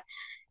you not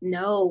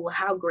know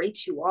how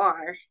great you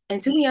are?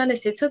 And to be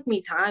honest, it took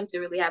me time to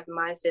really have the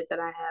mindset that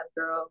I have,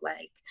 girl.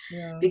 Like,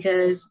 Yeah.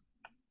 because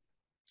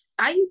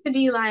I used to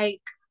be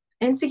like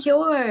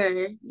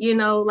insecure,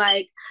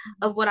 like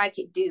of what I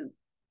could do.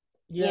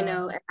 you Yeah.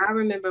 know. And I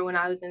remember when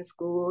I was in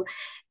school,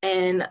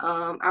 and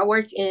I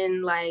worked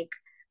in like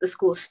the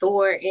school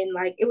store, and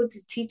like it was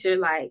this teacher,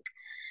 like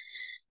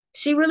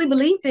she really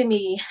believed in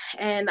me.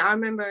 And I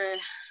remember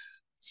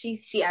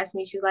she asked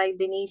me, she's like,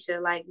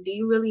 Denisha, like, do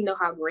you really know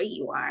how great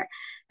you are?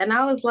 And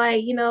I was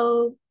like, you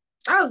know,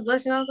 I was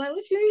blushing. I was like,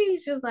 what you mean?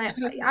 She was like,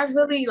 I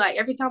really, like,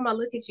 every time I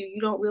look at you,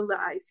 you don't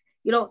realize,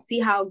 you don't see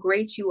how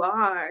great you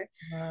are,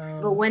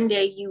 but Wow. one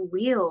day you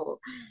will.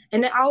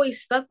 And it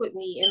always stuck with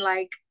me. And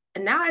like,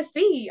 and now I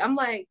see, I'm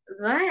like,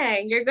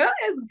 dang, your girl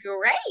is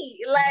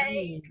great. Like,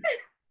 Right.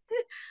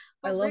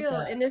 I for love real.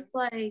 that. And it's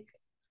like,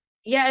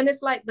 yeah, and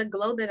it's like the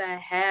glow that I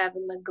have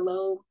and the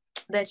glow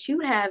that you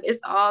have,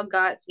 it's all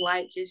God's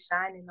light just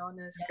shining on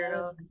us,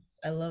 girl. Yes.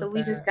 I So love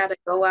we just that. gotta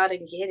go out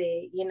and get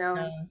it, you know?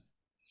 Yeah.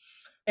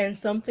 And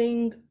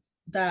something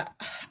that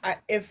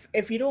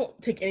if you don't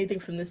take anything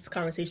from this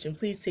conversation,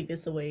 please take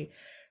this away.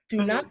 Do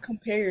Mm-hmm. not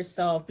compare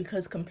yourself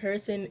because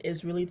comparison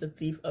is really the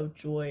thief of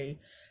joy.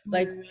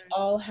 Like we Mm-hmm.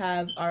 all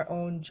have our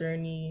own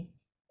journey,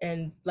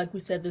 and like we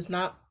said, there's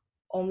not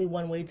only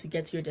one way to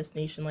get to your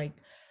destination. Like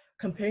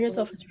comparing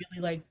yourself is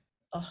really like,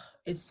 oh,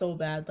 it's so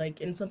bad.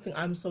 Like, and something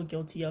I'm so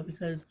guilty of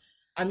because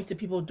I'm used to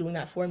people doing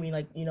that for me.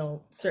 Like,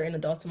 certain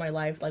adults in my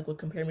life like would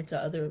compare me to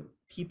other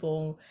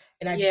people,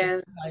 and I just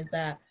Yeah. internalized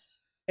that,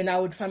 and I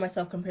would find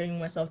myself comparing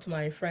myself to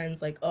my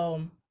friends, like,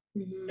 oh,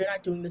 Mm-hmm. they're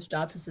not doing this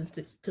job to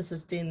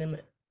sustain them,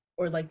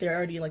 or like they're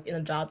already like in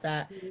a job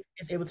that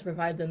is able to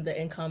provide them the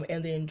income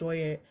and they enjoy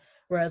it,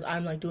 whereas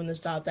I'm like doing this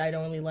job that I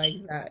don't really like,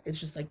 that it's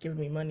just like giving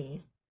me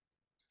money.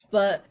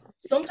 But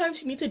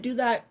sometimes you need to do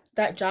that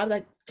job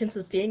that can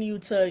sustain you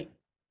to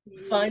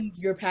Mm-hmm. fund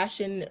your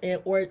passion,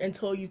 or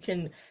until you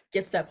can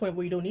get to that point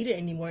where you don't need it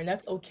anymore, and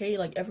that's okay.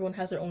 Like everyone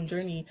has their own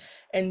journey,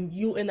 and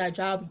you in that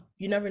job,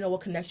 you never know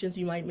what connections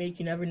you might make,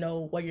 you never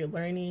know what you're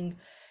learning.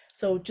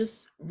 So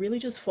just really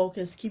just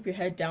focus, keep your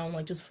head down,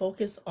 like just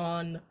focus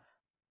on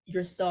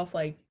yourself,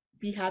 like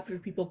be happy for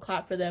people,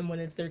 clap for them when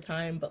it's their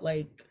time, but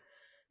like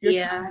your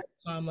time Yeah.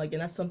 will come, like,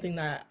 and that's something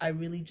that I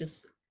really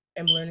just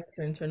am learning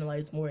to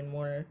internalize more and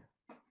more.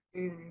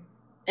 Mm.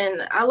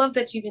 And I love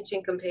that you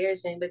mentioned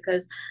comparison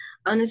because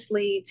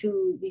honestly,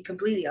 to be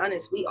completely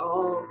honest, we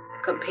all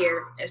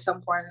compare at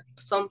some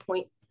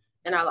point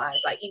in our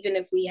lives. Like even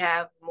if we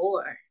have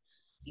more,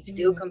 you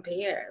still Mhm.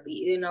 compare.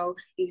 You know,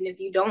 even if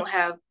you don't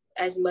have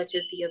as much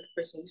as the other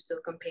person, you still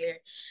compare.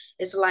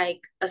 It's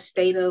like a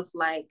state of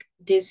like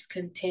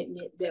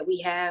discontentment that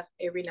we have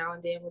every now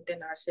and then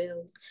within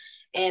ourselves.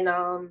 And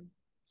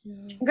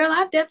Yeah. girl,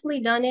 I've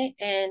definitely done it,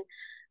 and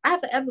I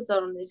have an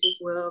episode on this as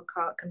well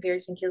called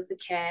 "Comparison Kills a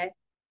Cat,"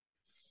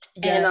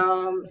 and Yes.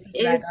 Listen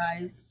to that, it's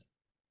guys.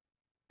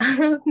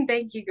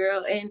 thank you,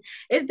 girl, and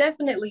it's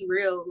definitely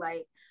real.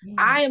 Like Mhm.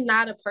 I am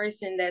not a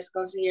person that's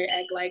gonna sit here and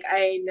act like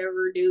I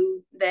never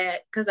do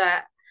that because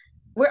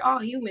we're all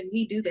human.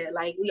 We do that.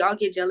 Like we all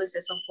get jealous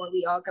at some point.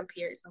 We all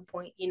compare at some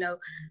point. You know,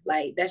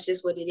 like that's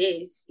just what it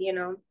is. You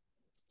know,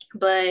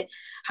 but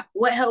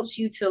what helps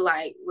you to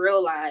like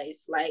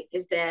realize like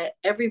is that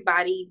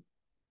everybody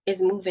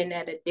is moving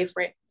at a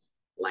different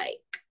like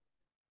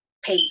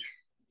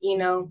pace, you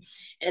know,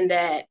 and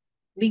that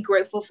be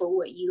grateful for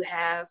what you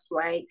have,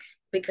 like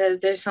because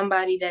there's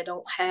somebody that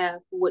don't have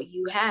what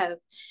you have,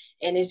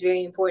 and it's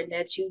very important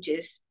that you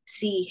just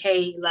see,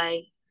 hey,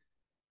 like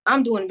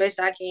I'm doing the best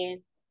I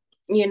can,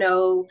 you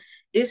know,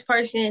 this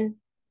person,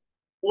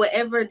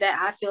 whatever that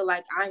I feel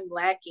like I'm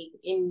lacking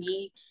in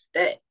me,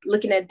 that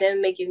looking at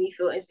them making me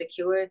feel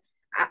insecure,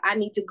 I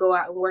need to go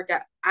out and work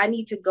out. I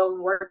need to go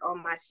and work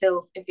on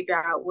myself and figure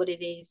out what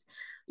it is.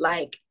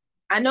 Like,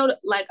 I know that,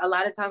 like, a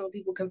lot of times when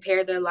people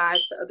compare their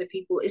lives to other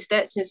people, it's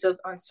that sense of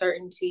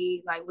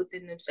uncertainty, like,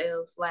 within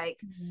themselves. Like,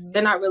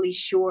 they're Mhm. not really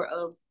sure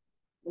of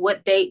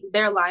what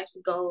their life's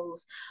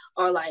goals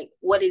or like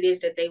what it is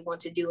that they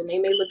want to do, and they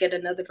may look at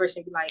another person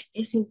and be like,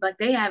 it seems like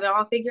they have it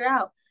all figured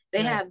out, they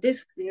Right. have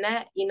this and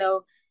that, you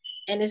know.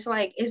 And it's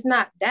like it's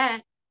not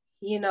that,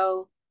 you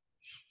know,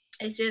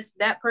 it's just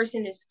that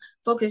person is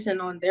focusing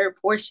on their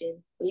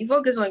portion. When you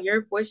focus on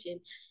your portion,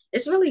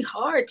 it's really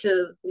hard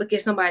to look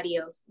at somebody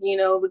else, you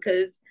know,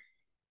 because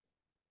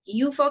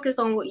you focus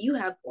on what you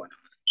have going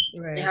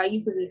on and how Right.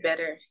 you can be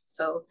better.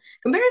 So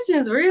comparison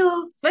is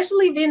real,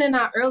 especially being in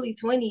our early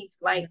 20s,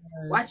 like Yes.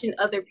 watching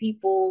other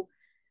people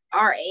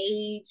our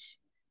age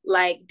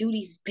like do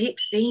these big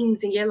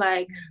things, and you're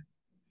like,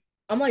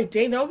 I'm like,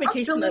 dang, they're on I'm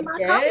vacation still in my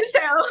again. college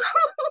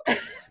town.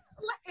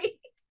 Like,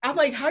 I'm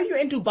like, how are you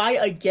in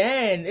Dubai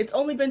again? It's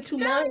only been 2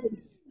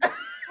 months.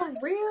 for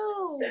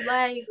real.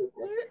 Like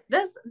What?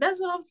 that's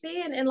what I'm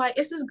saying. And like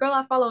it's this girl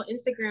I follow on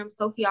Instagram,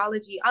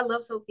 Sophiology. I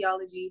love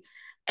Sophiology.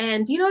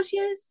 And do you know who she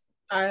is?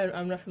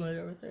 I'm not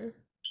familiar with her.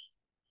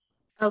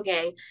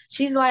 Okay.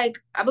 She's like,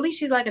 I believe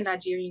she's like a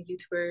Nigerian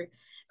YouTuber.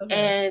 Okay.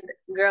 And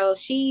girl,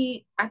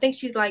 I think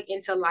she's like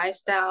into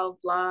lifestyle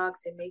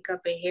vlogs and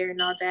makeup and hair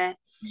and all that.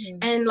 Mhm.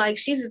 And like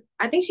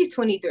I think she's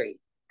 23,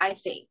 I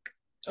think.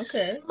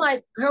 Okay. I'm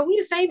like, girl, we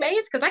the same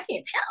age? Because I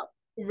can't tell.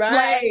 Like,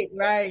 Right,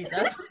 right.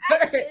 That I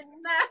part.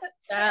 cannot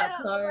That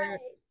tell. part.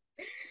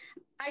 Like,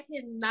 I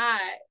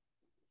cannot.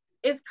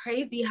 it's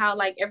crazy how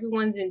like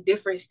everyone's in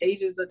different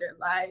stages of their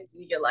lives,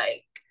 and you're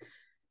like,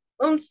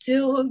 I'm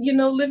still,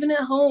 living at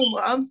home.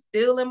 I'm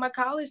still in my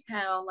college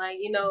town. Like,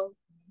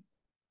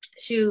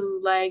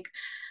 shoot, like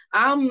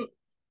I'm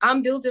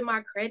I'm building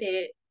my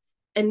credit,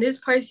 and this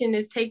person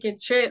is taking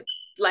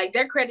trips. Like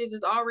their credit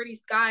is already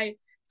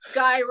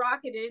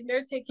skyrocketed.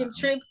 They're taking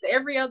trips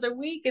every other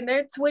week, and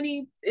they're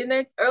 20 in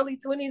their early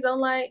 20s. I'm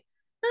like,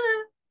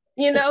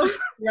 you know,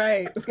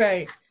 Right,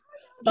 right.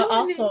 I'm But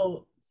doing it.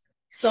 also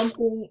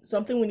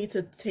something we need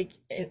to take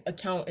in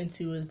account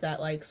into is that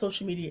like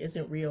social media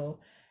isn't real,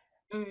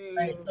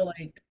 right? So Mm,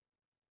 like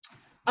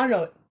I don't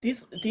know,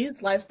 these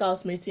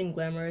lifestyles may seem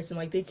glamorous and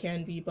like they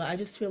can be, but I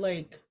just feel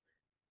like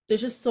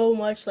there's just so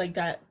much like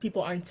that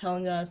people aren't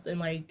telling us, and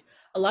like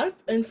a lot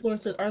of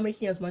influencers are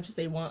making as much as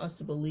they want us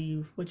to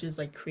believe, which is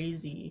like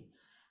crazy,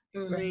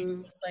 right?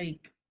 So mm, it's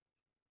like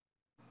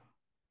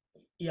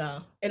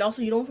yeah. And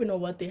also you don't even know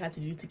what they had to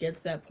do to get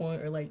to that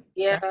point, or like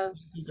yeah,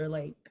 sacrifices, or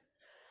like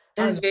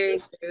I don't that's know. very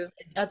true.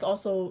 That's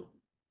also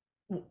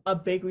a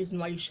big reason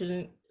why you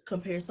shouldn't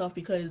compare yourself,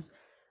 because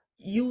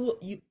you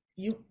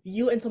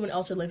and someone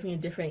else are living in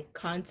different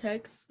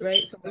contexts,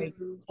 right? So like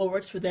Mhm. what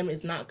works for them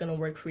is not gonna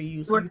work for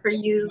you. So Work you for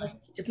can't be you. like,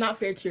 it's not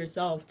fair to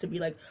yourself to be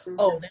like,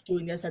 oh, Mhm. they're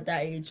doing this at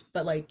that age,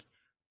 but like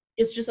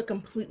it's just a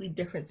completely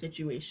different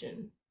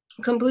situation.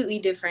 Completely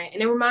different.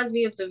 And it reminds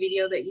me of the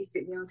video that you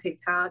sent me on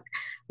TikTok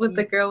with Mm.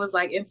 the girl was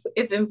like,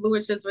 if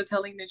influencers were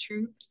telling the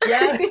truth.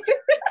 Yeah. I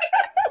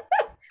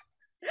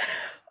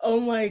Oh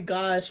my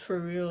gosh, for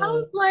real.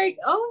 was like,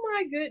 oh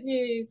my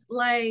goodness.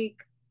 Like,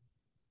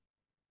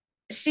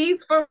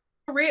 she's for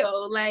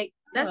real. Like,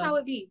 that's Yeah. how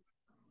it be.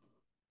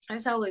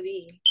 That's how it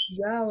be.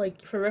 Yeah,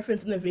 like for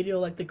reference in the video,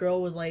 like the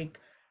girl would like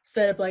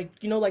set up like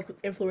like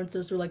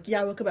influencers were like,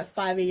 yeah, I woke up at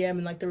 5 a.m.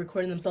 and like they're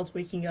recording themselves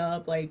waking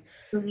up. Like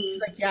she's Mhm.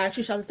 like, yeah, I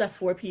actually shot this at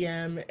 4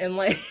 p.m. and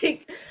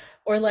like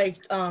or like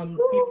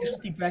eating a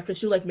healthy breakfast.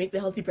 She would like make the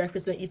healthy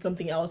breakfast and eat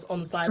something else on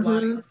the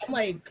sidelines. Mhm. I'm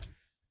like,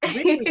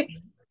 really?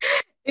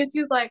 And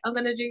she's like, I'm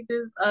gonna drink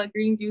this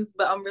green juice,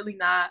 but I'm really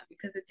not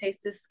because it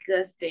tastes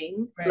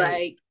disgusting. Right.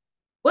 Like,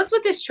 what's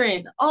with this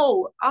trend?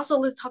 Oh, also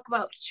let's talk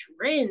about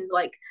trends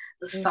like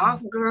the Mm.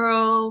 soft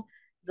girl,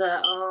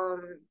 the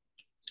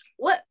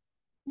what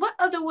what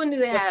other one do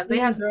they The have? They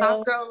clean have the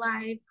soft girl, girl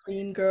life,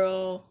 clean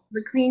girl.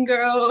 the clean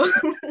girl,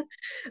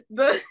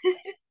 the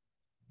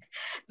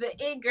the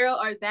it girl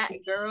or that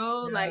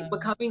girl, like Yeah.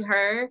 becoming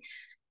her.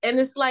 And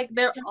it's like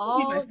they're Can't just be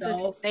all the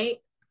myself. same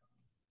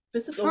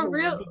This is for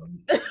real.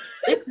 overwhelming.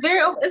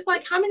 It's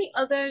like how many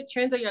other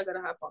trends are y'all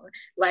gonna have on?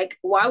 Like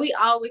why we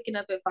all waking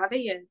up at 5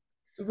 a.m.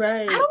 I don't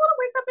Right. want to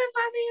wake up at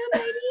 5 a.m.,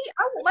 baby.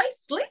 I want my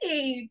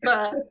sleep.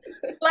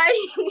 Like,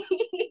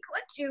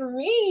 what you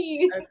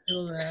mean? I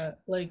feel that.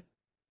 Like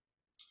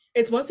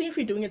it's one thing if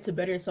you're doing it to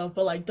better yourself,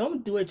 but like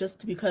don't do it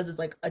just because it's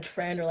like a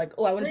trend, or like,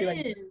 oh, I want to be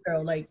like this Friends.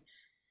 girl. Like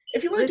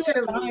if you want to do it,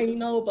 Literally. fine,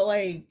 but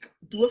like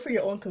do it for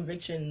your own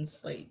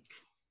convictions. Like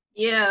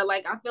Yeah,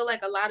 like I feel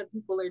like a lot of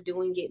people are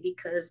doing it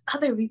because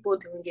other people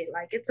doing it.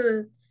 Like it's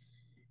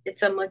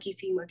a monkey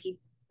see monkey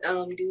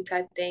do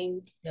type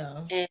thing.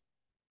 yeah. And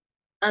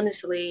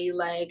honestly,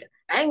 like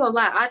I ain't gonna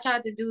lie, I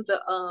tried to do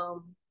the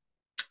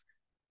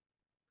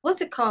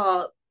what's it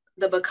called?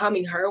 The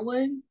becoming her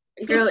one.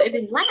 Girl, it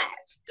didn't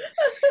last.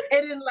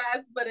 It didn't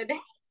last but a day.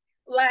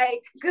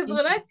 Like, cause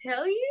when I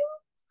tell you,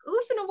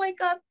 who's gonna wake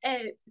up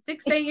at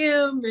 6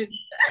 a.m. and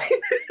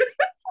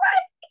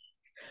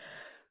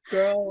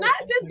Girl, not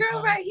oh this my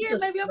girl gosh, right it's here, a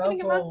maybe I'm gonna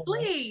get my struggle.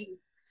 sleep.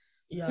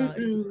 Yeah,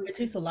 Mm-mm. it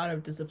takes a lot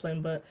of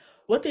discipline, but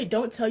what they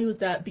don't tell you is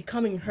that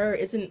becoming her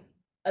isn't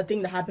a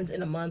thing that happens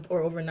in a month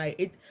or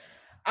overnight.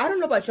 I don't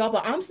know about y'all,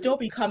 but I'm still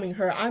becoming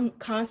her. I'm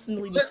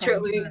constantly becoming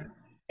Literally. her.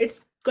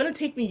 It's gonna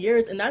take me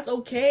years, and that's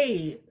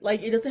okay.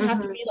 Like it doesn't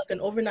have to Hmm. be like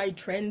an overnight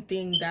trend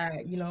thing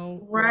that, we're all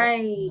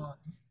Right. on.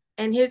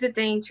 And here's the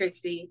thing,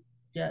 Trixie,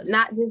 Yes.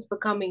 not just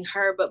becoming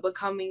her, but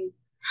becoming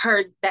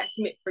her that's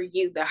meant for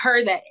you, the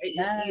her that is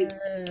you.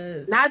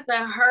 Yes. Not the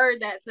her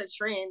that's a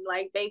trend.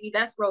 Like, baby,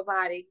 that's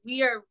robotic.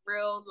 We are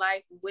real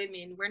life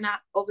women. We're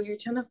not over here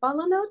trying to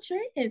follow no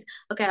trends.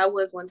 Okay, I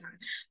was one time,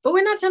 but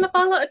we're not trying to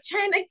follow a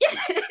trend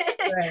again.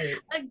 Right.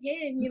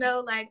 Again,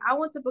 like I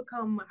want to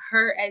become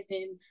her as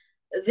in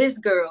this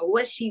girl,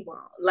 what she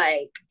want,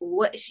 like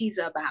what she's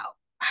about,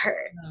 her,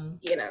 Yeah.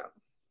 you know.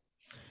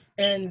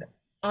 And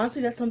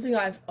honestly, that's something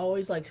I've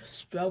always like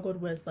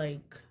struggled with.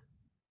 Like,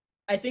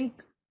 I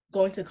think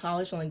going to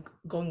college and like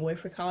going away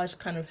for college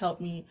kind of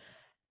helped me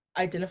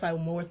identify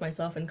more with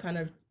myself and kind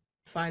of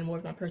find more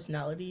of my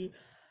personality.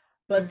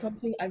 But Mm-hmm.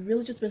 something I've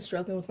really just been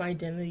struggling with my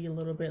identity a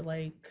little bit.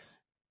 Like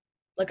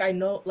I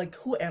know, like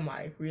who am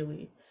I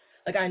really?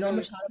 Like I know I'm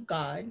a child of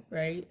God,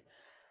 right?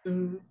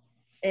 Mm-hmm.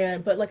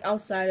 And but like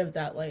outside of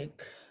that,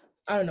 like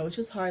I don't know, it's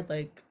just hard.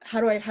 Like how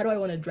do I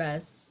want to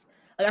dress?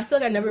 Like I feel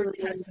like I never really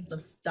had a Mm-hmm. sense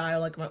of style,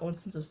 like my own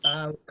sense of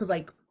style, because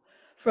like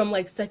from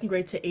like second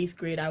grade to eighth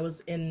grade, I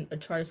was in a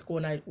charter school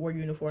and I wore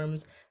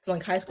uniforms. From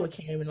like high school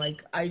came and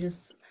like I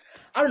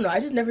don't know, I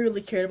just never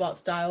really cared about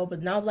style.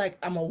 But now like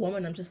I'm a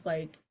woman, I'm just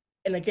like.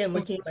 And again,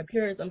 looking at my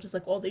peers, I'm just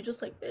like, oh, they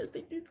just like this,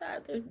 they do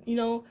that. They're,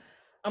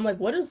 I'm like,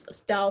 what does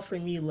style for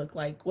me look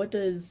like? What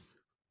does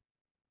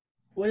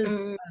Mm, I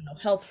don't know,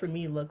 health for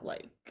me look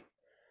like?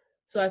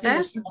 So I think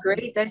that's that's probably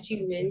great that one you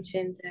thing.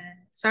 mentioned that.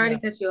 Sorry Yeah.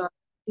 to cut you off.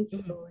 Keep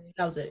Mhm. going.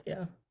 That was it.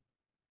 Yeah.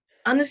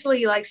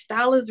 Honestly, like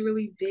style is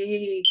really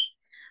big.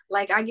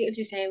 Like I get what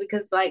you're saying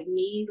because like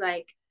me,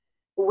 like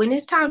when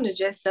it's time to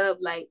dress up,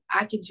 like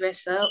I can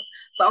dress up,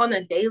 but on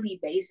a daily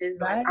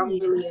basis, like I'm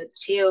Right. really a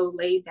chill,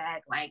 laid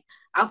back. Like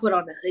I'll put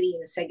on a hoodie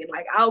in a second.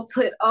 Like I'll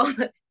put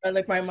on And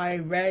like my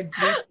red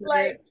blue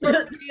like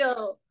shirt. for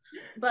real.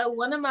 But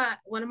one of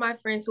my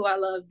friends who I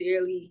love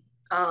dearly,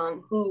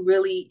 who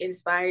really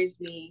inspires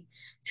me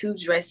to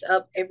dress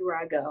up everywhere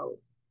I go,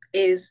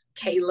 is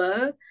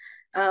Kayla.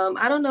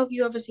 I don't know if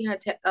you ever seen her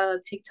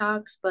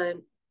TikToks, but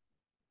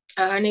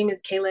her name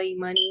is Kayla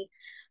Money,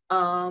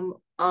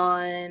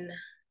 on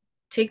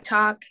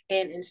TikTok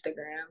and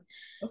Instagram,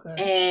 Okay.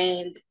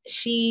 and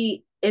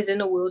she is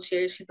in a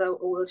wheelchair. She's a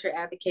wheelchair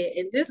advocate,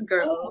 and this Oh,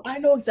 girl, I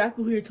know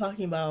exactly who you're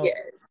talking about. yes,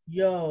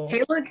 Yo.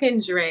 Kayla can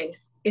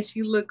dress, and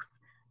she looks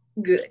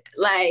good.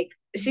 Like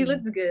she Mhm.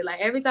 looks good. Like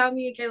every time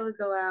me and Kayla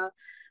go out,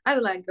 I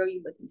be like, "Girl,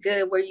 you looking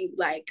good." Where you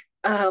like,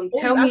 Oh,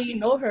 tell you actually me.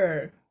 know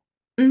her.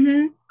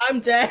 Mm-hmm. I'm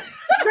dead.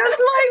 That's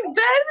my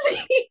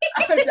bestie.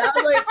 I'm dead. I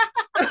was like,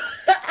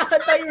 I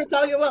thought you were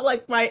talking about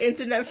like my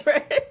internet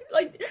friend.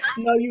 Like,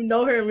 no, you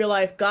know her in real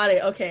life. Got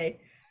it. Okay.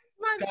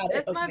 Got it.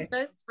 That's my Okay.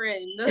 best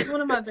friend. That's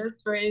one of my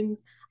best friends.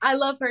 I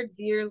love her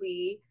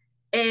dearly.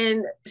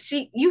 And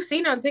you've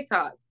seen her on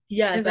TikTok.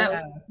 Yes, Is I that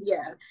have.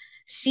 yeah.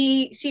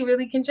 She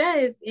really can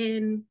dress,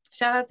 and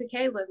shout out to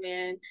Kayla,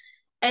 man.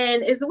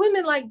 And it's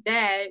women like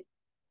that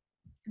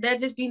that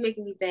just be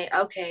making me think,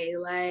 okay,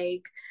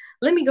 like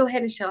let me go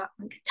ahead and show up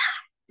one good time.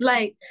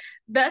 Like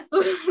that's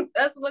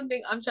that's one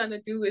thing I'm trying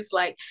to do is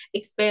like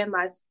expand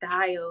my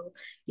style,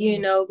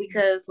 Mhm.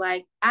 because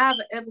like I have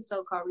an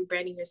episode called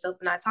Rebranding Yourself,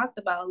 and I talked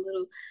about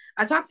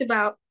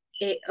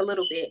it a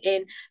little bit.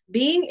 And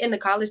being in the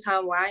college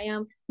town where I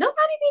am,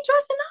 nobody be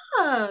dressing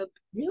up.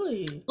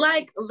 Really?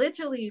 Like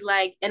literally,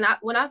 like, and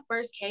when I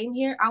first came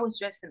here, I was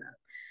dressing up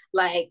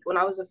like when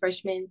I was a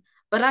freshman,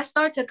 but I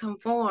started to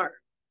conform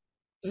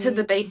to Mhm.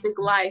 the basic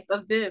life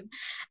of them.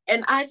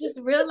 And I just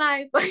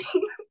realized like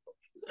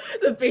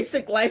The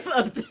basic life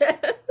of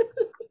that.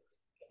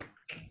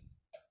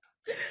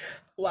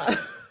 Wow.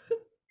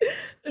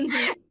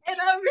 Mhm. and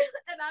I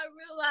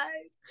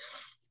realized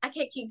I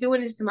can't keep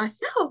doing this to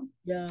myself.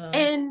 Yeah.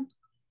 And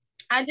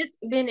I just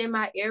been in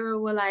my era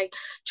where like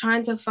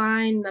trying to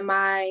find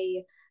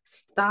my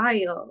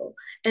style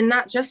and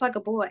not just like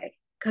a boy.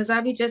 Cause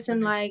I be just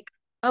in Right. like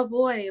a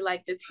boy,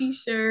 like the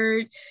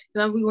t-shirt,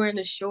 and I'll be wearing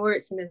the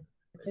shorts and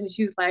the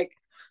shoes. Like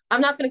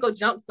I'm not gonna go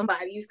jump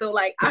somebody. So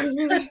like I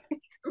really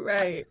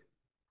Right.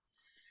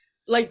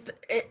 Like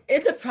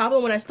it's a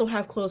problem when I still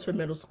have clothes from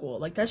middle school.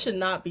 Like that should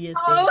not be a thing.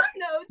 oh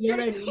no, You know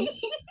what I mean?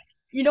 Tricky.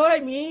 You know what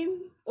I mean?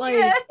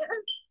 Yeah. Like,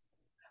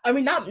 I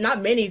mean,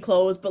 not many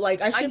clothes, but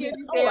like I I shouldn't be get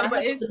what like, you're oh, I saying, but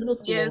had this in it's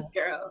middle yes, school.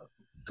 girl.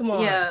 Come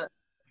on, Yeah,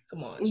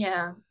 come on.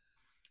 yeah.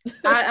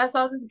 I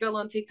saw this girl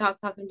on TikTok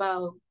talking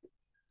about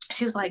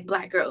she was like,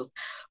 Black girls,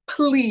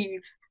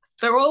 please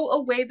throw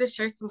away the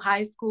shirts from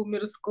high school,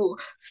 middle school.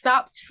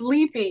 Stop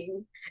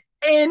sleeping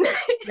in in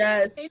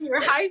Yes.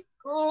 your high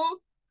school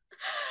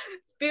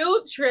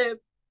field trip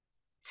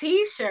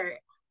t-shirt.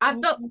 I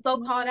felt so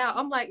called out.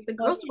 I'm like, the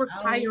Called girls me are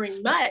out.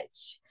 requiring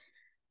much.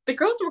 The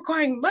girls are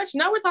requiring much.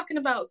 Now we're talking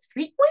about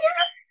sleepwear.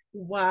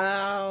 You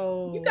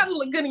Wow. gotta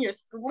look good in your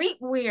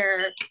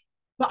sleepwear.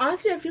 But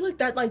honestly, I feel like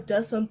that like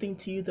does something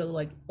to you though.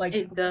 Like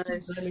It looking good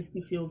does. makes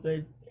you feel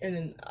good. And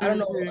then, I don't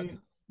know, Mm-hmm.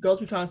 girls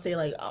be trying to say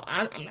like, oh,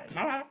 I'm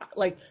not,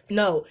 like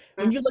no.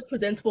 When you look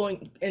presentable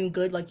and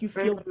good, like you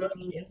feel good on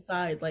Mm-hmm. the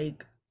inside.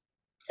 Like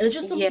and it's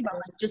just something Yes. about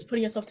like just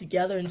putting yourself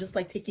together and just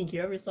like taking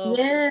care of yourself.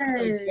 It's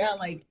like yeah, Yes.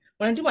 like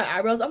when I do my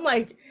eyebrows, I'm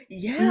like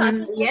yeah, I Mm-hmm.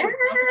 feel so much Yeah. more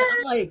confident.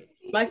 I'm like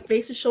my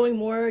face is showing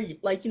more.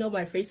 Like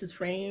my face is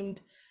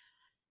framed.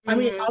 I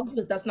mean, Mm-hmm.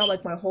 obviously that's not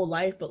like my whole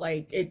life, but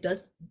like it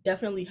does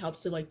definitely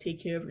helps to like take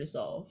care of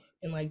yourself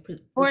and like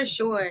For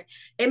sure.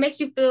 It makes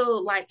you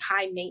feel like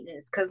high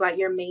maintenance because like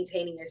you're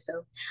maintaining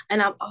yourself.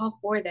 And I'm all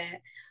for that.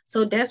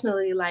 So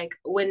definitely like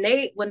when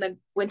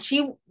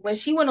she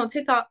went on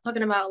TikTok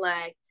talking about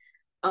like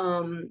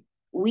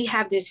we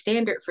have this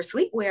standard for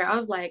sleepwear, I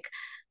was like,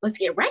 let's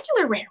get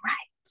regular wear right.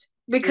 right,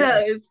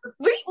 Because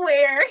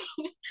sleepwear,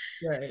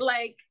 right.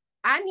 like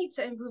I need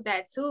to improve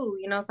that too,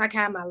 so I can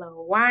have my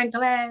little wine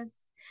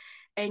glass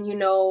and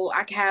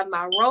I can have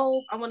my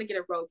robe. I want to get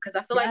a robe because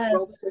I feel like Yes,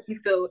 robes make you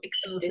feel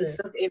listen,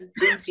 expensive and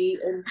bougie.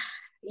 And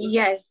listen.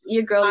 yes,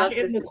 your girl I loves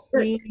am this. the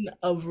queen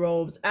of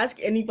robes. Ask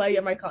anybody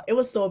at my college. It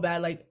was so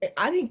bad. Like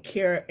I didn't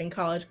care in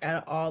college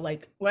at all.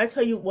 Like when I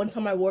tell you one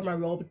time I wore my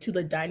robe to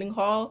the dining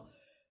hall,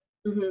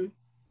 Mm-hmm.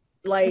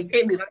 like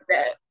It be like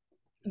that.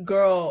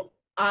 girl,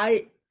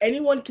 I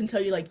anyone can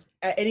tell you like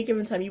at any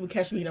given time you would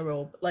catch me in a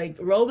robe. Like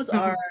robes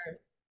are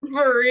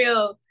For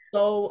real.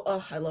 so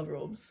I love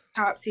robes.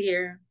 Top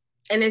tier.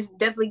 And it's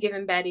definitely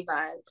giving baddie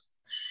vibes.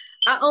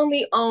 I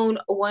only own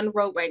one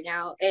robe right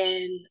now,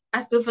 and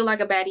I still feel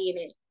like a baddie in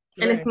it.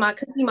 And it's Right. my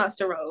Cookie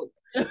Monster robe.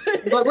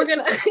 But we're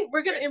gonna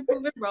we're gonna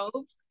improve in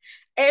robes,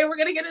 and we're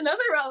gonna get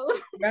another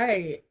robe,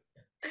 Right.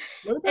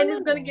 What about and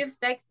it's gonna now? give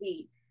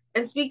sexy.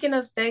 And speaking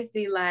of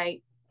sexy,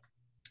 like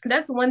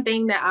that's one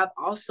thing that I've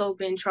also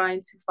been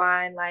trying to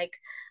find, like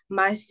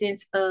my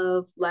sense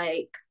of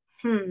like,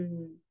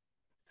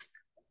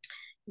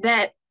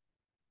 that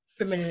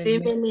Feminine.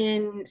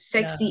 feminine, Yeah.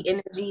 sexy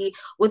energy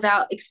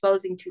without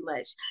exposing too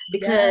much.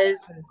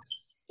 Because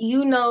Yes.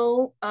 you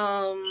know,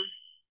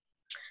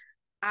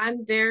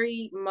 I'm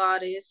very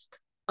modest,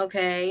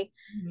 okay?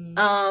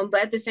 Mhm.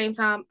 But at the same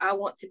time, I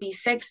want to be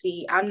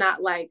sexy. I'm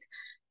not like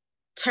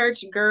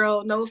church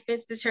girl, no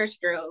offense to church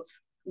girls,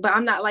 but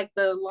I'm not like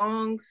the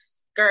long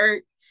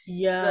skirt,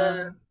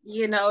 Yeah.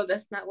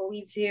 that's not what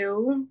we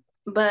do.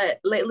 But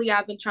lately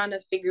I've been trying to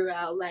figure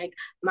out like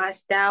my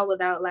style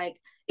without like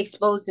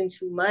exposing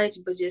too much,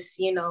 but just,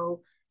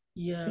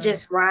 Yeah.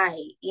 just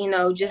right,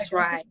 I just definitely,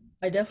 right.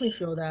 I definitely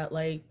feel that.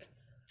 Like,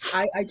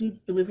 I do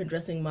believe in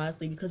dressing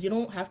modestly because you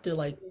don't have to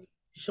like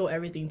show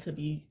everything to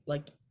be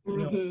like,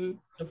 Mm-hmm.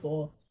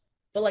 beautiful.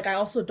 But like, I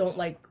also don't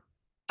like.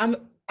 I'm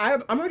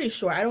already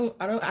sure. I don't.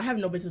 I have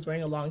no business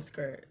wearing a long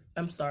skirt.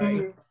 I'm sorry.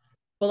 Mm-hmm.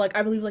 But like,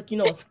 I believe like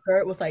a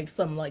skirt with like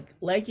some like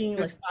legging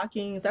like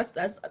stockings.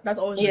 That's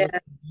always Yeah, really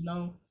stuff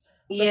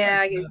like yeah,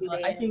 I get that. you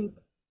But I there. think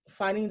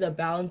finding the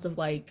balance of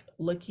like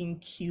looking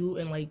cute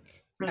and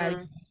like adding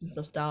Mm-hmm. a sense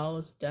of style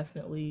is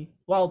definitely,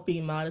 while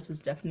being modest,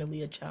 is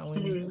definitely a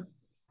challenge.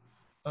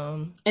 Mm-hmm.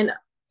 Um, And I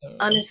don't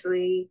know.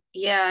 honestly,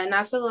 yeah, and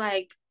I feel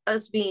like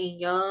us being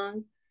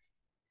young,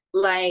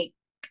 like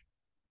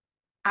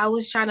I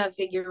was trying to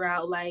figure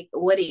out like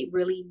what it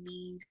really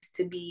means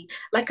to be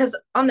like, cause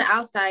on the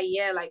outside,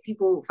 yeah, like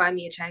people find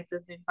me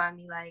attractive and find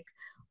me like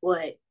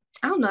what,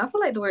 I don't know. I feel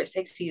like the word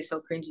sexy is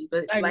so cringy,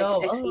 but I like know.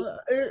 sexy,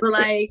 but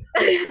like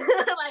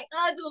like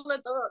I just want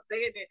to throw up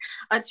saying it.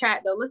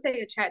 Attractive, let's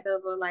say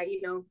attractive, or like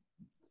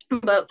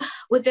but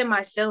within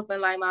myself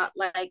and like my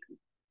like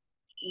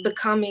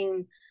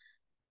becoming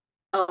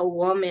a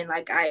woman,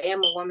 like I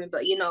am a woman,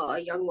 but a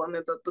young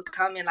woman, but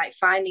becoming like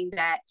finding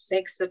that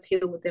sex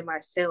appeal within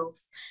myself,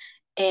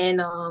 and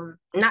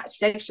not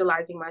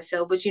sexualizing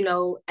myself, but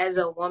as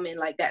a woman,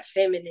 like that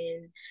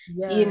feminine,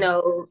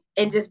 Yeah.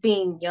 and just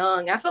being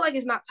young. I feel like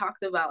it's not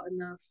talked about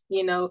enough.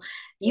 You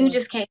Yeah.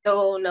 just can't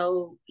go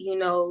no,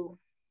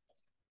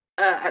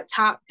 a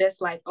top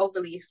that's like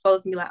overly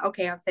exposed to me, like,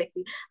 okay, I'm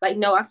sexy. Like,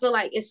 no, I feel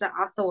like it's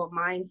also a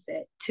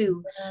mindset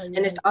too. Yeah. And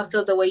Yeah. it's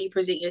also the way you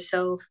present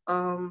yourself,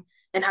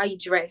 and how you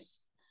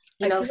dress,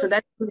 I feel so like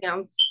that's something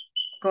I'm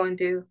going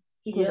through.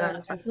 You can go yeah.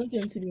 on. I feel like there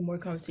needs to be more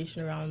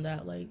conversation around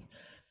that, like,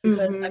 because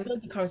I Mm-hmm. feel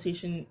like the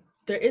conversation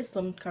there is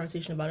some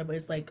conversation about it, but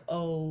it's like,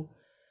 oh,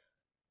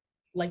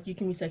 like you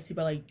can be sexy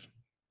by like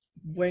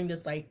wearing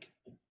this like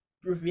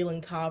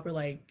revealing top or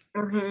like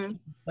Mm-hmm.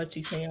 butt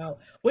cheeks hanging out,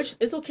 which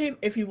is okay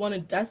if you want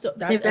to. That's If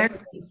that's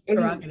everyone's if you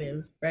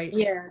prerogative, right?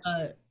 Yeah,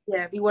 Uh,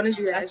 yeah, if you want to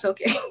do that, it's that's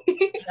okay.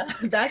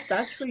 yeah,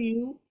 that's for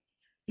you,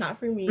 not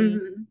for me.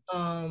 Mm-hmm.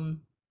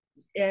 Um,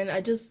 and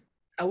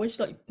I wish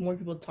like more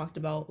people talked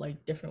about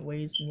like different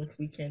ways in which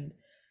we can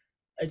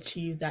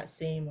achieve that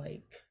same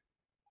like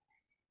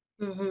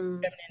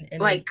Mm-hmm. feminine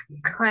Like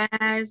energy.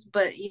 class,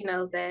 but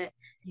that,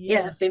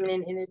 yeah, Yeah,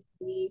 feminine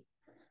energy.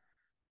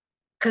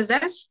 Cause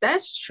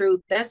that's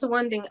true. That's the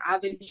one thing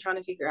I've been trying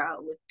to figure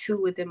out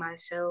within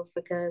myself,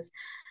 because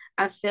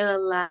I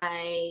feel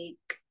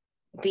like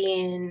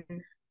being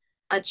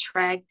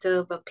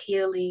attractive,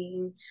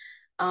 appealing,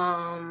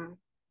 um,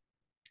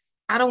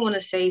 I don't want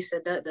to say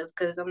seductive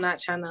because I'm not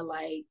trying to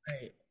like,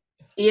 right.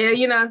 yeah,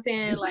 you know what I'm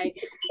saying?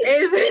 Like,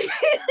 it's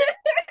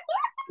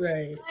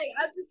Right.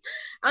 like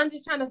I'm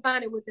just trying to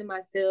find it within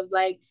myself,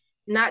 like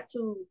not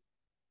to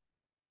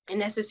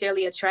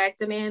necessarily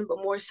attract a man,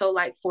 but more so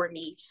like for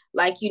me,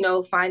 like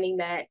finding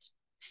that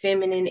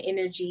feminine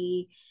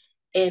energy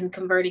and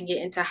converting it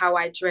into how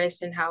I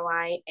dress and how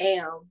I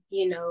am,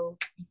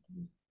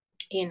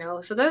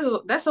 So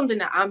that's something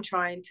that I'm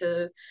trying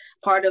to,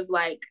 part of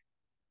like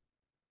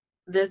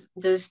this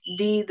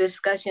the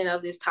discussion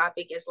of this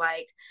topic is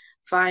like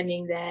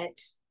finding that,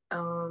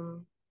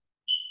 um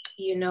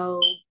you know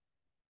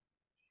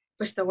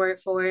what's the word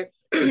for it,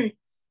 that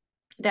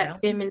Balance.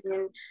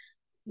 feminine,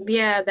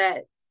 yeah,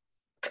 that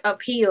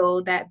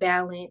appeal, that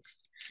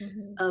balance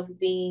Hmm. of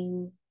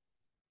being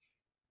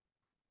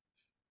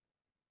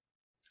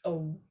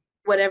Oh,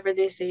 whatever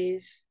this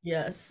is.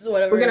 yes. We're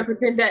gonna Whatever.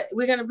 pretend that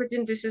we're gonna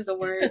pretend this is a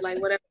word, like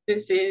whatever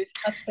this is.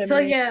 A So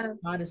feminine, yeah,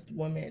 modest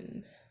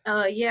woman.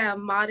 yeah,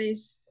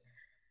 modest.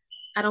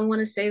 I don't want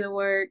to say the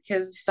word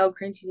because it's so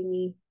cringy to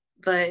me,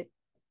 but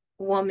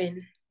woman.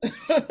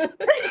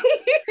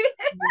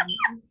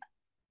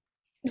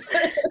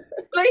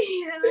 But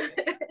yeah.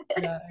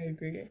 Yeah, I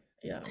agree.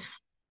 Yeah.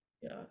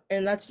 Yeah.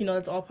 And that's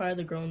all part of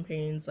the growing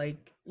pains,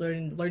 like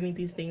learning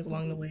these things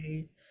along the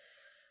way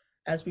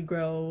as we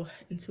grow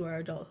into our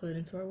adulthood,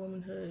 into our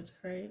womanhood,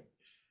 right?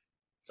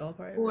 It's all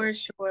part of it. For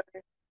sure,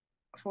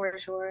 for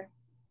sure.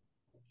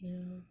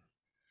 Yeah.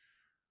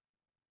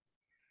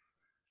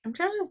 I'm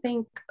trying to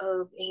think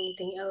of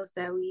anything else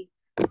that we.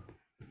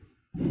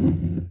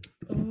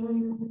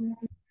 Um,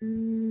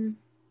 Mm,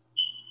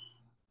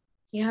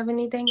 you have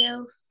anything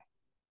else?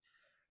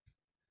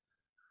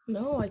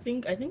 no, I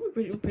think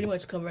we pretty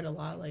much covered a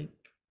lot. Like,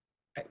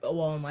 well,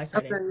 on my Of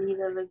side, the anyway. meat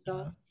of the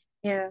Yeah.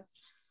 yeah,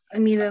 the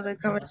meat of the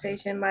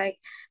conversation. Like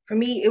for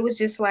me, it was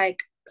just like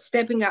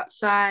stepping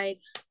outside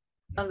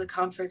of the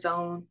comfort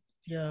zone.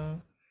 Yeah.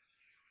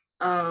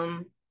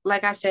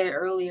 Like I said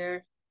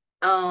earlier,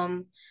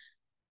 um,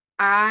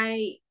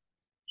 I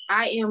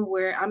I am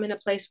where I'm in a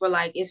place where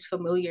like it's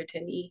familiar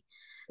to me.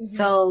 Hmm.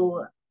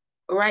 So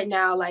right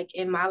now, like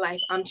in my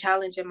life, I'm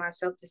challenging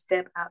myself to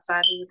step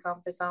outside of the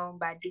comfort zone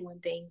by doing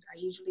things I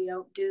usually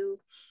don't do.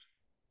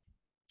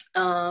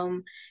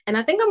 Um, and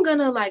I think I'm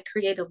gonna like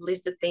create a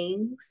list of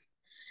things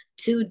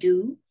to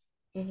do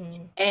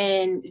Hmm.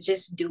 and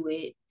just do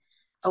it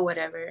or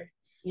whatever.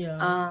 Yeah.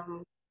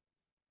 Um,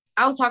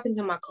 I was talking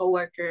to my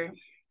coworker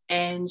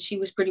and she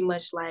was pretty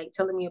much like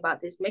telling me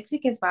about this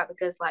Mexican spot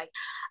because like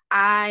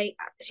I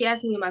she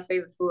asked me my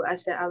favorite food. I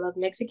said I love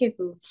Mexican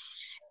food.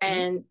 Mhm.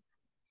 And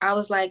I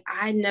was like,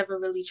 I never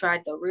really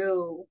tried the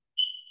real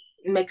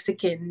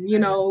Mexican,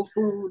 Right.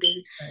 food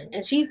Right.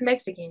 and she's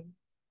Mexican.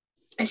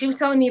 And she was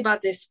telling me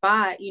about this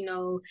spot,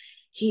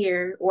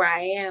 here where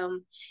I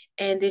am.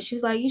 And then she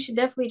was like, you should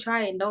definitely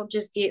try it and don't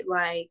just get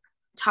like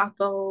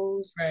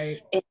tacos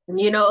Right. and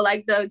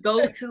like the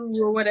go-to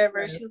or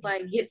whatever. Right. She was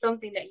like, get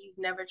something that you've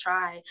never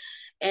tried.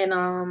 And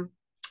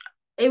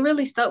it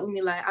really stuck with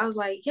me. Like I was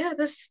like, yeah,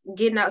 this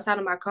getting outside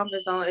of my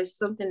comfort zone is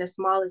something as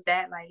small as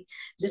that, like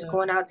just Yeah.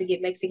 going out to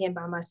get Mexican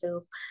by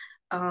myself.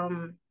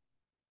 Um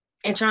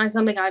and trying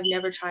something I've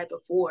never tried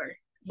before.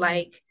 Hmm.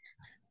 Like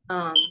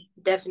um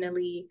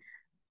definitely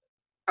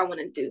I want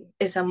to do.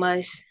 It's a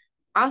must.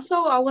 Also,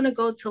 I want to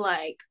go to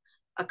like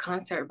a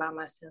concert by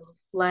myself.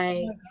 Oh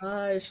Like my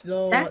gosh,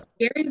 no. that's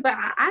scary, but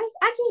I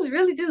just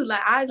really do.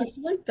 Like I I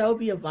feel like that would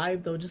be a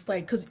vibe though, just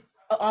like because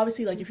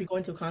obviously, like if you're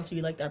going to a concert,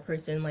 you like that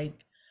person. Like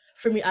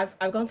for me, I've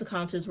gone to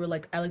concerts where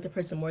like I like the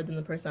person more than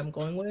the person I'm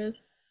going with,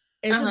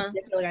 and it's just uh-huh.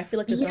 different. Like I feel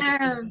like it's not the same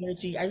Yeah,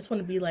 energy. I just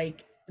want to be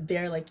like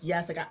there, like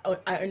yes, like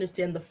I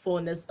understand the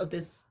fullness of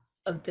this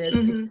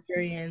hmm,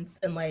 experience,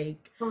 and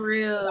like for not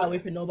real.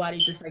 wait for nobody,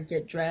 just like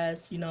get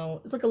dressed.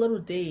 It's like a little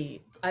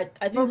date. I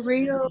think For that's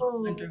really real.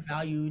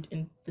 undervalued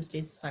in this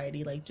day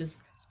society. Like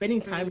just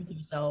spending time with Mm.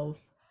 yourself.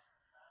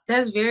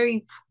 That's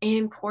very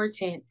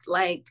important.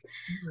 Like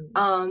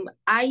Mhm.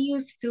 I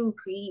used to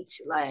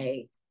preach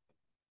like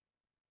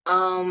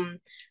um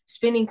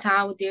spending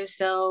time with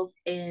yourself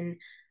and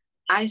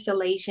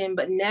isolation,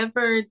 but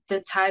never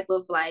the type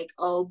of like,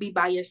 oh, be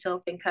by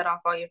yourself and cut off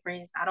all your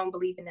friends. I don't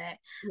believe in that.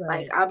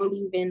 Like Right. I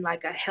believe in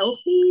like a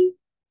healthy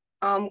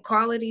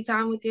quality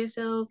time with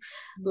yourself.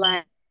 Mhm.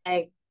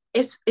 Like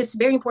it's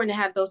very important to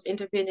have those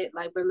independent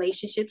like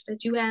relationships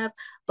that you have,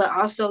 but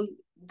also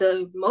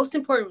the most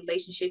important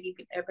relationship you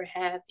could ever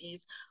have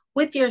is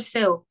with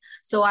yourself.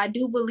 So I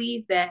do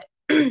believe that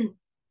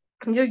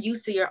you're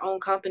used to your own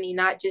company,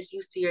 not just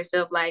used to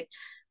yourself. Like,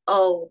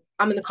 oh,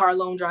 I'm in the car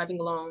alone, driving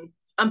alone.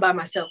 I'm by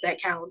myself,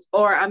 that counts.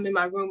 Or I'm in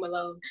my room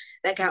alone,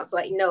 that counts.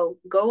 Like, no,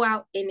 go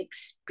out and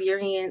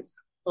experience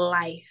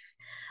life,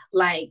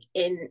 like,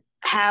 and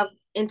have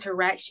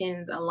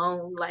interactions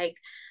alone. Like,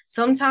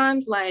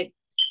 sometimes, like,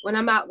 when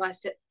I'm out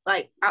myself,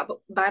 like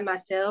out by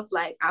myself,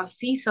 like I'll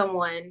see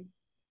someone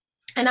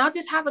and I'll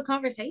just have a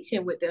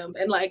conversation with them.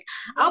 And like,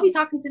 I'll Yeah. be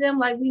talking to them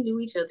like we knew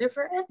each other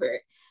forever. And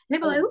they'd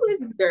be I like, love who is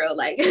this girl?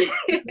 Like,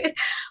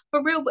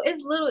 for real. But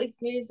it's little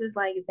experiences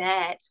like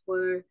that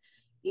where,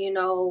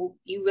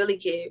 you really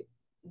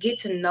get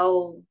to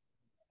know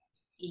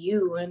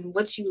you and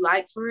what you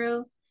like for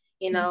real.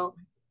 You that. know,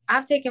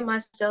 I've taken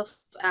myself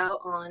out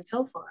on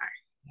so far.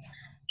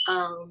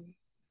 Um,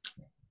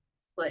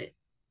 but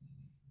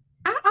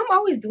I'm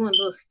always doing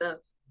little stuff.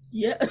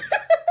 Yeah.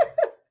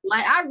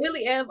 Like I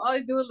really am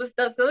always doing little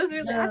stuff. So it's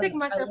really I Yeah. take I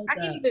myself. love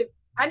that.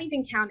 I didn't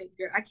even count it,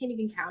 girl. I can't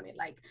even count it.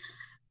 Like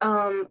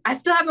I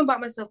still haven't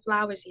bought myself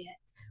flowers yet,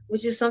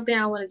 which is something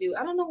I want to do.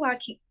 I don't know why I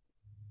keep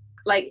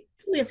like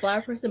Really a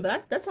flower person,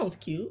 but that sounds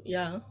cute.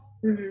 Yeah.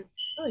 mhm.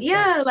 I like that.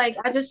 Yeah, like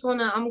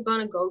I'm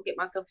gonna go get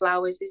myself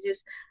flowers. It's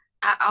just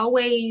I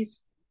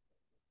always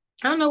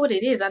I don't know what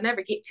it is. I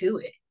never get to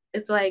it.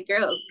 It's like,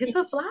 girl, get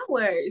the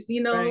flowers.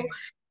 Right.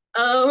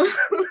 Um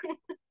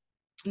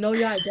No,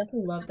 yeah, I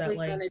definitely love that. definitely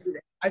Like gonna do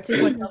I take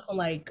that. myself on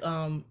like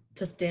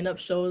to stand up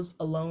shows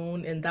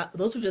alone, and that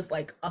those are just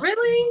like so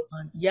Really?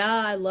 fun.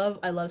 Yeah, I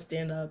love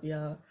stand up,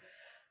 yeah.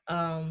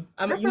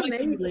 That's You might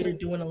see me later amazing.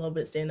 doing a little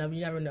bit stand up,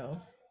 you never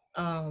know.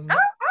 Oh, Um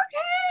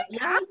okay.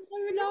 yeah, I'm you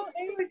never know.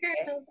 Hey, looking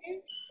hey, forward to hey,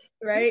 it.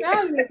 right?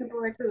 I'm looking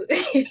forward to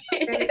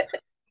Right.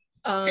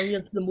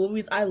 it. To the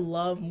movies. I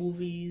love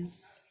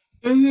movies.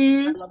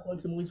 hmm I love going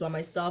to the movies by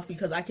myself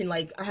because I can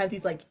like I have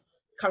these like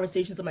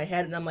conversations in my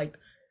head, and I'm like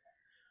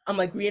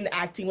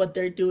reenacting what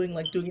they're doing,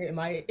 like doing it in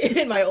my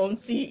in my own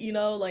seat,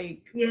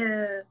 like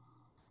Yeah.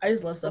 I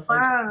just love stuff like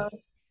that Wow.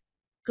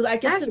 because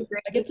That's I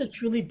get great. to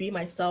truly be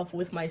myself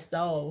with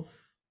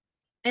myself.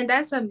 And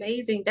that's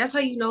amazing. That's how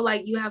you know,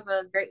 like, you have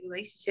a great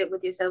relationship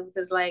with yourself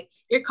because, like,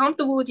 you're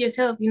comfortable with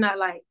yourself. You're not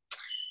like,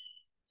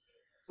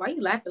 why are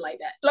you laughing like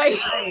that? Like,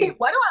 Right.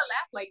 why do I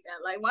laugh like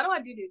that? Like, why do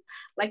I do this?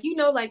 Like, you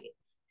know, like,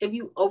 if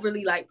you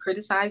overly like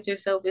criticize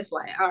yourself, it's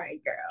like, all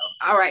right, girl,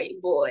 all right,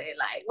 boy,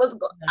 like, what's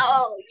going Yeah.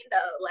 on?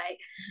 Like,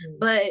 Mhm.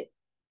 but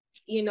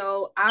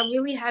I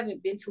really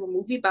haven't been to a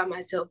movie by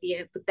myself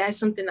yet, but that's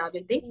something I've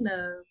been thinking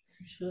of.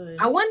 You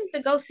I should. wanted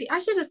to go see, I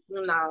should have,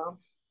 no,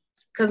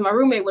 because my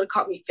roommate would have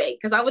caught me fake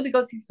because I went to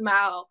go see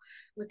Smile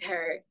with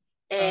her.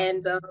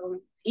 And,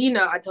 Um,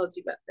 I told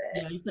you about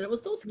that. yeah, you said it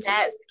was so scary.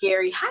 That's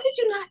scary. How did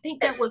you not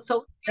think that was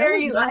so That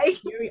was scary? not Like,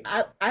 scary.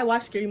 I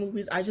watch scary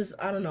movies. I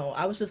don't know.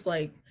 I was just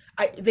like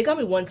I they got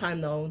me one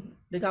time though.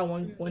 They got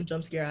one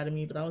jump scare out of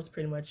me, but that was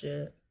pretty much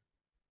it.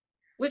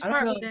 which I don't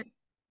part know. was that?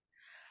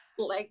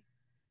 Like,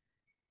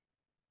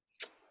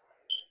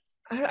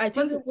 I was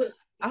think it with?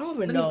 I don't even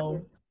Let me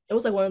know. guess. It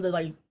was like one of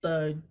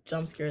the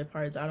jump scare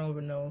parts. I don't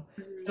even know.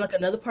 And Mhm. like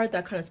another part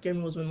that kind of scared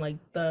me was when like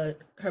the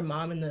her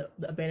mom in the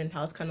abandoned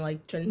house kind of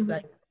like turned into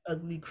that Mhm.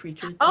 ugly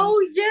creature thing.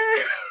 Oh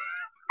yeah.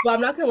 But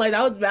I'm not gonna lie,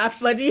 that was bad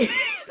funny.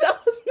 That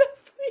was bad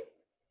funny.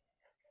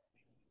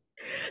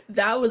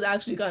 That was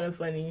actually kind of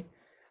funny.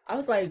 I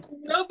was like,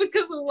 No,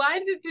 because why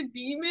did the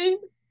demon?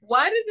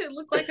 Why did it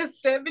look like a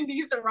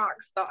 70s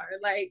rock star?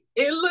 Like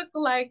it looked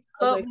like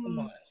I was like, come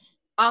on. something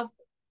off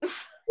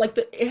Like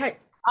it had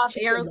off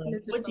chicken Aerosmith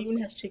legs. or What demon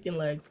something. has chicken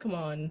legs? Come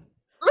on.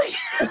 Like,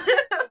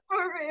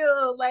 for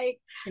real. Like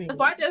the Anyway,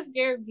 part that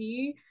scared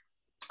me,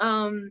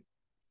 um,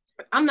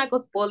 I'm not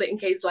gonna spoil it in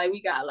case like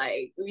we got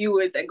like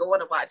viewers that go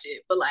want to watch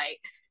it, but like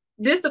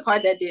this the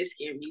part that did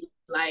scare me.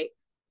 Like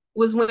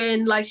was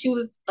when like she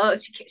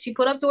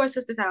put up to her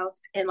sister's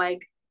house and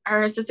like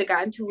her sister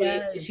got into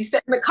it and she yes,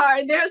 sat in the car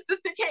and their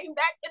sister came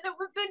back and it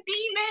was the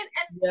demon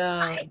and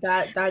yeah, like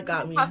that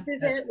got he popped me.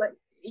 his That head like mhm,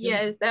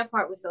 yes, that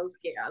part was so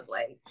scary. I was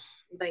like,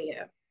 but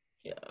yeah.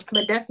 yeah,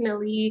 But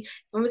definitely if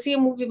I'm gonna see a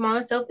movie by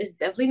myself, it's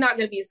definitely not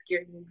gonna be a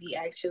scary movie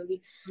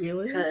actually,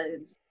 really.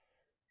 because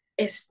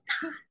it's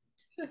not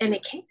and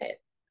it can't.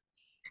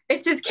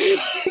 It just can't.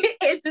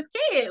 It just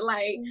can't.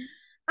 Like,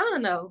 I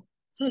don't know.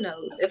 Who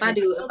knows? That's If I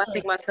crazy. do, if I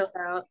take myself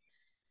out.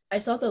 I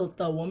saw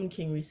the Woman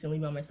King recently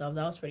by myself.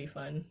 That was pretty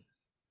fun.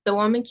 The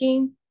Woman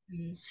King.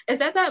 Mhm. Is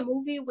that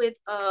movie with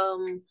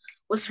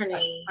what's her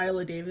name?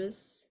 Viola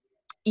Davis.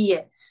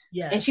 Yes.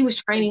 And Yes, she was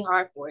training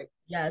hard for it.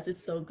 yes,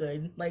 it's so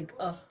good. Like,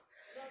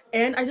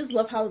 and I just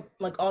love how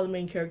like all the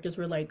main characters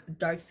were like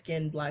dark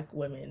skinned black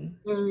women.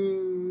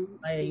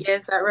 Like,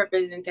 Yes, that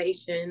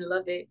representation.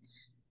 Love it.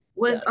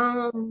 yeah. Was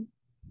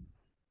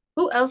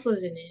who else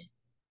was in it?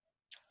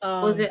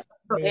 Was it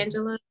What's his also name?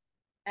 Angela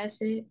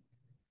Bassett?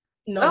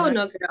 No, Oh not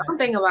no, girl. I'm Bassett.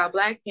 thinking about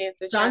Black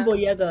Panther John child.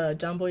 Boyega.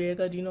 John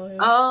Boyega. Do you know him?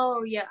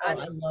 Oh yeah, I Oh,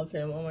 I know. love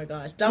him. Oh my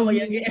gosh, John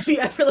Boyega. Mhm. If you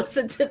ever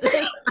listen to this,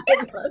 I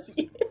love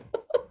you.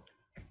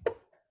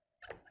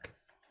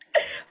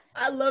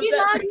 I love She that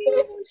love man.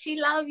 you.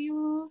 She love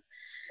you.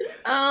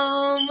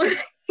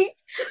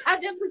 I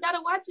definitely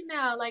gotta watch it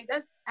now. Like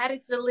that's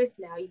added to the list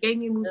now. You gave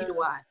me a movie to Yeah,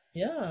 watch.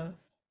 yeah.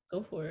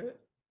 Go for it.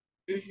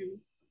 Hmm.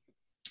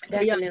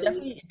 But yeah,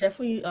 Definitely.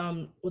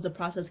 definitely was a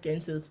process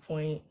getting to this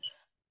point.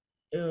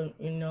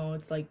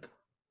 It's like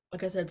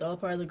I said, it's all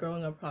part of the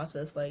growing up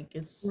process. Like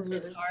it's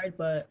Hmm. hard,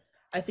 but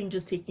I think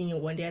just taking it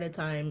one day at a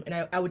time.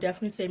 And I would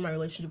definitely say my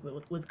relationship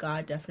with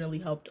God definitely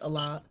helped a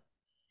lot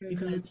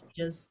because Hmm. he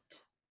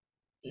just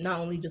not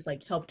only just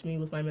like helped me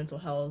with my mental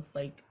health,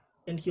 like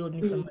and healed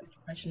me from Hmm. like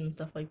depression and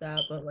stuff like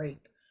that, but like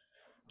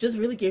just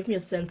really gave me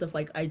a sense of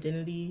like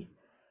identity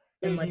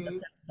and like a Hmm.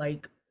 sense of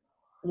like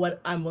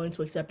what I'm willing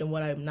to accept and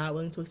what I'm not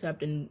willing to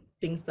accept and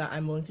things that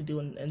I'm willing to do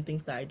and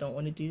things that I don't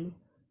want to do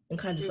and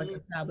kind of just like Hmm.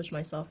 establish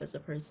myself as a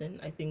person.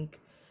 I think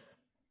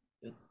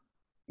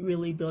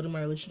really building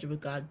my relationship with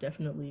God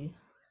definitely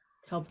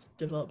helped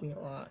develop me a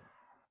lot.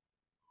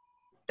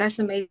 That's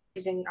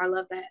amazing. I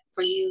love that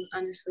for you,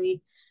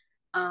 honestly.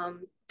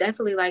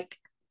 Definitely like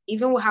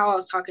even with how I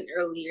was talking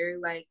earlier,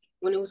 like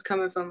when it was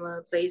coming from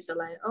a place of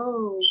like,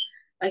 oh,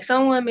 like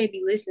someone may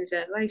be listening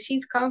to it, like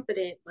she's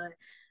confident, but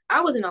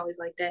I wasn't always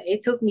like that.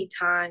 It took me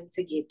time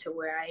to get to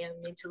where I am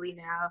mentally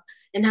now,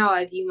 and how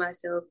I view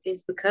myself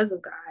is because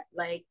of God.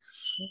 Like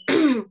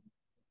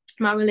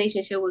my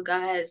relationship with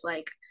God has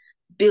like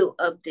built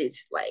up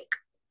this like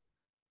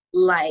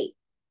light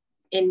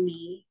in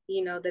me,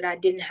 that I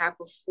didn't have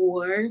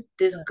before,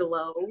 this Yeah.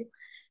 glow.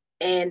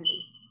 And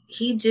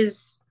he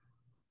just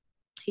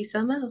he's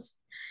something else.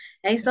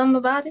 Ain't something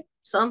about it.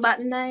 Something about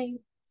the name.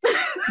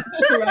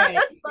 Right.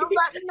 Something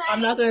about the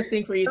I'm not name. gonna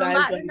sing for you Something guys,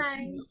 about but the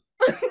name.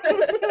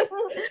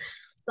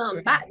 Something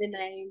about right. the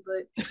name.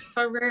 But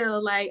for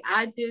real, like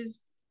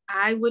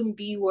I wouldn't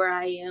be where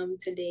I am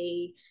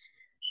today,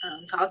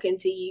 talking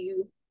to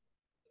you,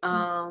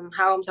 how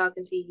I'm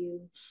talking to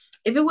you,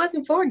 if it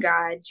wasn't for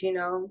God.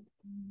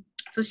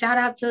 So shout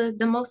out to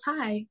the Most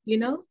High.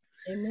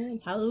 Amen.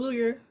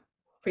 Hallelujah.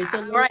 Praise the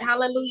All Lord. right,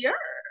 hallelujah.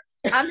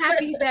 I'm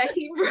happy that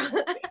he brought,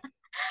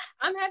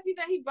 I'm happy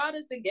that he brought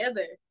us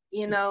together.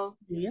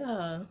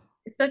 Yeah.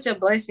 it's such a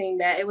blessing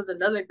that it was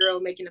another girl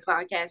making the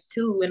podcast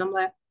too. And I'm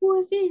like, who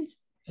is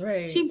this?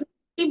 Right. She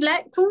she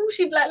black too.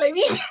 She black like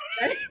me.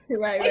 Right.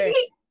 Right. Right.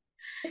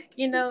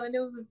 And it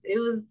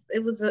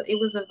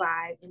was a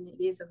vibe, and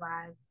it is a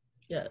vibe.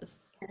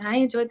 Yes. And I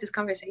enjoyed this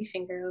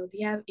conversation, girl. Do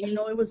you have You any?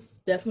 know, it was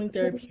definitely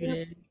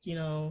therapeutic,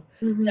 definitely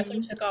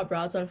Mm-hmm. check out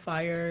Brows on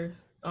Fire.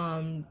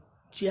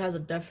 She has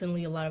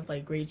definitely a lot of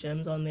like great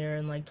gems on there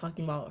and like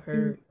talking about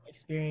her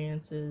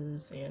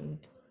experiences and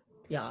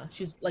yeah,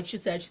 she's like she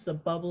said, she's a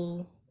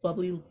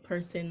bubbly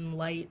person,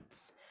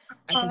 lights.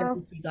 I can Uh,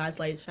 definitely see God's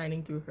light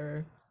shining through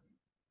her.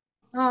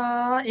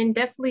 and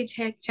definitely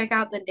check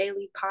out the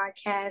daily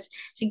podcast.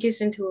 She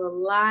gets into a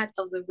lot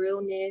of the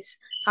realness,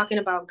 talking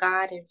about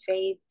God and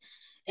faith,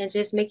 and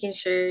just making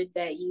sure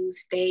that you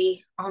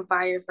stay on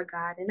fire for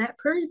God and that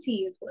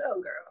purity as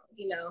well,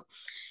 girl.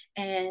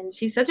 And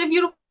she's such a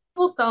beautiful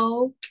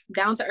soul,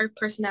 down to earth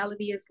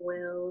personality as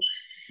well,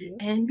 You.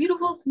 and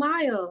beautiful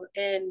smile,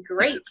 and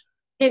great,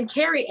 can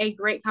carry a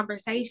great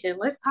conversation.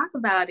 Let's talk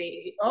about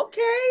it.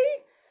 Okay.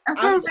 I'm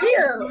For down with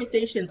real.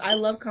 conversations. I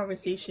love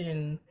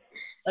conversation.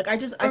 Like I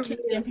For can't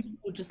stand real. people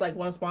who just like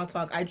want to small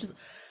talk. I just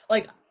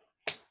like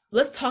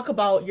let's talk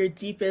about your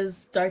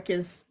deepest,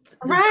 darkest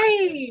desires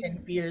Right.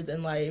 and fears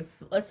in life.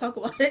 Let's talk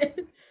about it.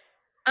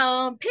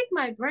 Pick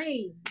my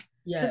brain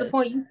to the Yes.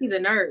 point you see the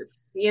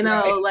nerves,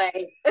 Right.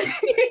 like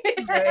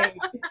Right.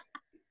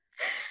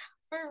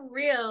 for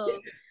real.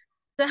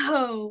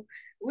 So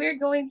we're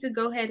going to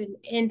go ahead and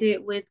end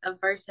it with a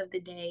verse of the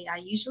day. I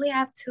usually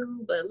have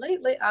two, but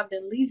lately I've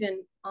been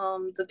leaving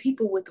the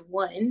people with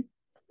one.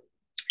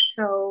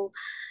 So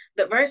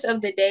the verse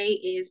of the day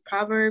is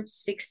Proverbs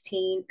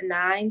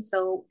 16:9.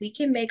 So we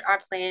can make our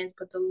plans,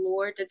 but the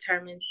Lord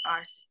determines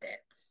our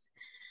steps.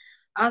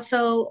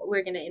 Also,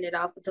 we're going to end it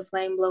off with the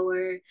flame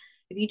blower.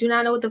 If you do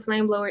not know what the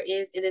flame blower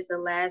is, it is the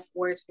last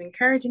words of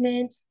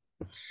encouragement.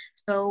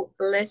 So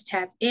let's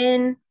tap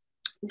in.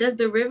 Does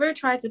the river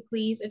try to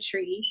please a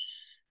tree?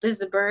 Does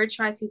the bird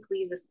try to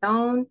please a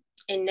stone?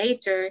 In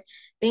nature,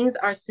 things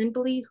are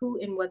simply who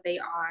and what they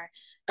are.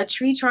 A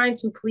tree trying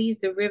to please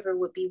the river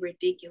would be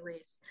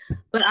ridiculous.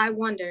 But I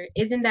wonder,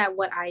 isn't that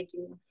what I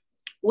do?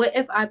 What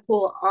if I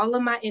pull all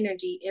of my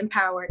energy and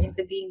power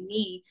into being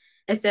me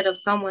instead of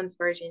someone's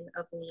version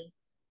of me?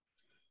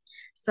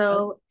 I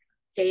So,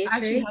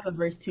 actually Gaytrix. have a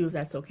verse too, if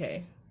that's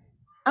okay.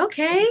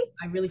 Okay.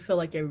 I really feel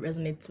like it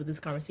resonates with this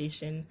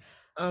conversation.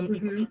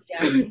 Mm-hmm.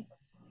 Ecclesiastes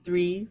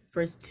 3,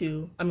 verse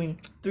 2. I mean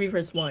 3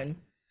 verse 1.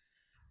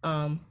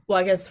 Well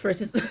I guess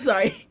first is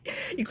sorry.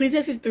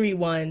 Ecclesiastes 3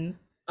 1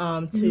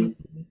 Mm-hmm. to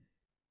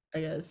I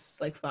guess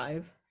like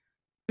 5,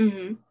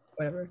 Mm-hmm.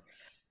 whatever.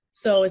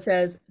 So it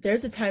says,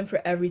 there's a time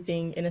for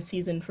everything and a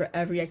season for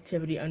every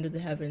activity under the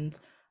heavens,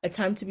 a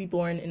time to be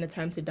born and a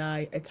time to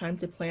die, a time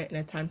to plant and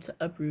a time to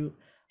uproot,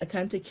 a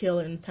time to kill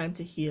and a time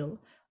to heal,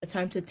 a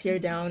time to tear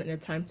down and a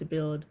time to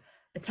build,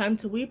 a time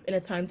to weep and a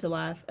time to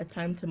laugh, a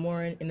time to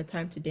mourn and a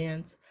time to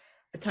dance,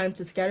 a time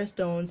to scatter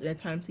stones and a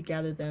time to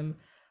gather them,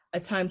 a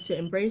time to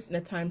embrace and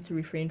a time to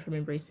refrain from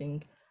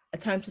embracing, a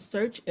time to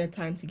search and a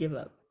time to give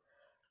up.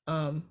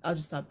 I'll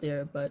just stop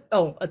there. But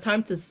oh, a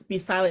time to be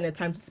silent and a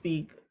time to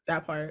speak.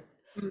 That part.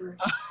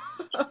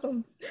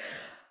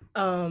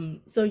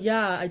 um, so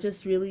yeah, I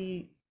just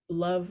really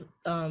love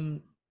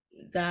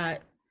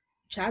that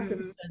chapter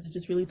Mm-hmm. because it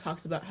just really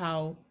talks about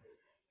how,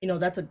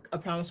 that's a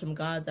promise from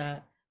God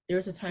that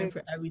there's a time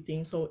for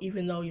everything. So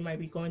even though you might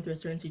be going through a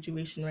certain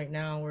situation right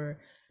now or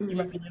you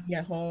might Mm-hmm. be living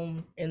at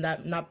home and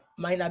that not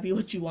might not be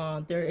what you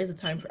want, there is a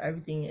time for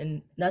everything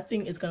and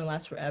nothing is gonna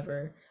last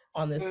forever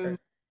on this Mm-hmm. earth.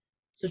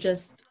 So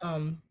just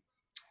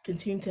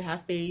continue to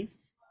have faith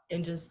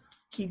and just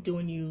keep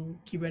doing you,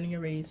 keep running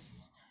your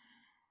race.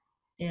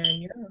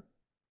 And yeah,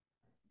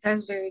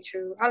 That's very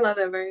true. I love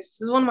that verse.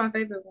 It's one of my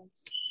favorite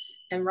ones.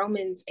 And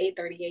Romans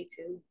 8:38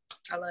 too.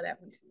 I love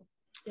that one too.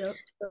 yep.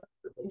 So,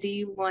 do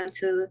you want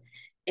to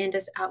end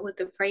us out with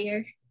a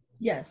prayer?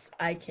 Yes,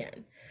 I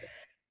can.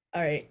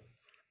 All right.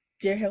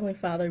 Dear Heavenly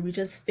Father, we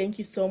just thank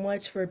you so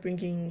much for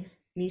bringing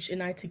Niche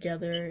and I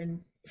together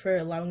and for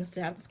allowing us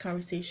to have this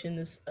conversation,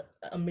 this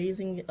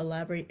amazing,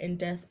 elaborate,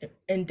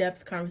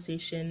 in-depth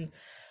conversation.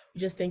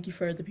 We just thank you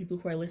for the people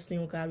who are listening,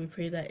 oh God. We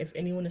pray that if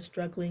anyone is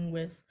struggling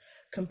with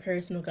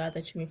comparison, oh God,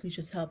 that you may please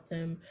just help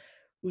them.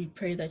 We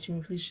pray that you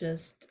may please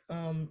just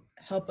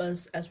help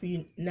us as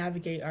we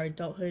navigate our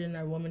adulthood and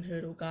our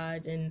womanhood, oh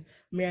God, and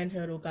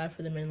manhood, oh God,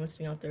 for the men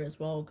listening out there as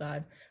well, oh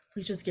God.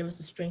 Please just give us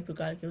the strength, oh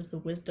God, give us the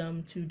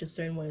wisdom to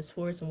discern what is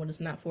for us and what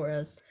is not for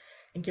us,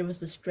 and give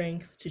us the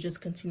strength to just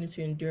continue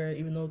to endure,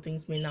 even though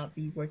things may not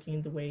be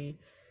working the way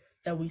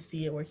that we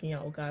see it working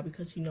out, oh God,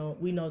 because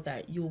we know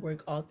that you will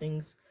work all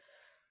things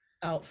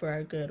out for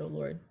our good, oh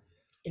Lord.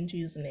 In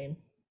Jesus' name,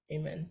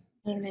 amen.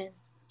 Amen.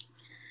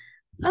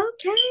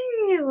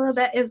 Okay, well,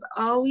 that is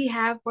all we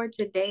have for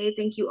today.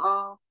 Thank you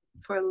all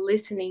for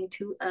listening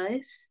to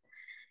us.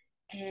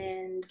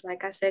 And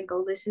like I said, go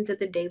listen to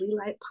the Daily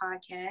Light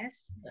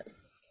podcast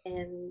Yes.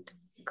 and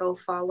go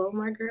follow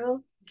my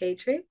girl,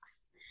 Gaytrix.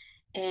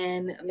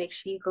 And make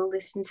sure you go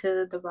listen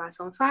to the Ross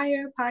on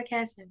Fire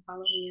podcast and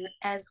follow me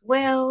as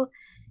well.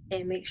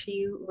 and make sure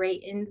you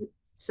rate and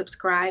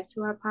subscribe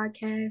to our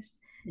podcast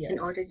in Yes.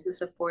 order to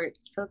support.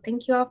 So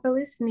thank you all for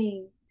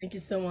listening. Thank you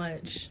so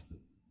much.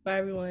 Bye,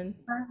 everyone.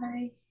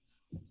 Bye.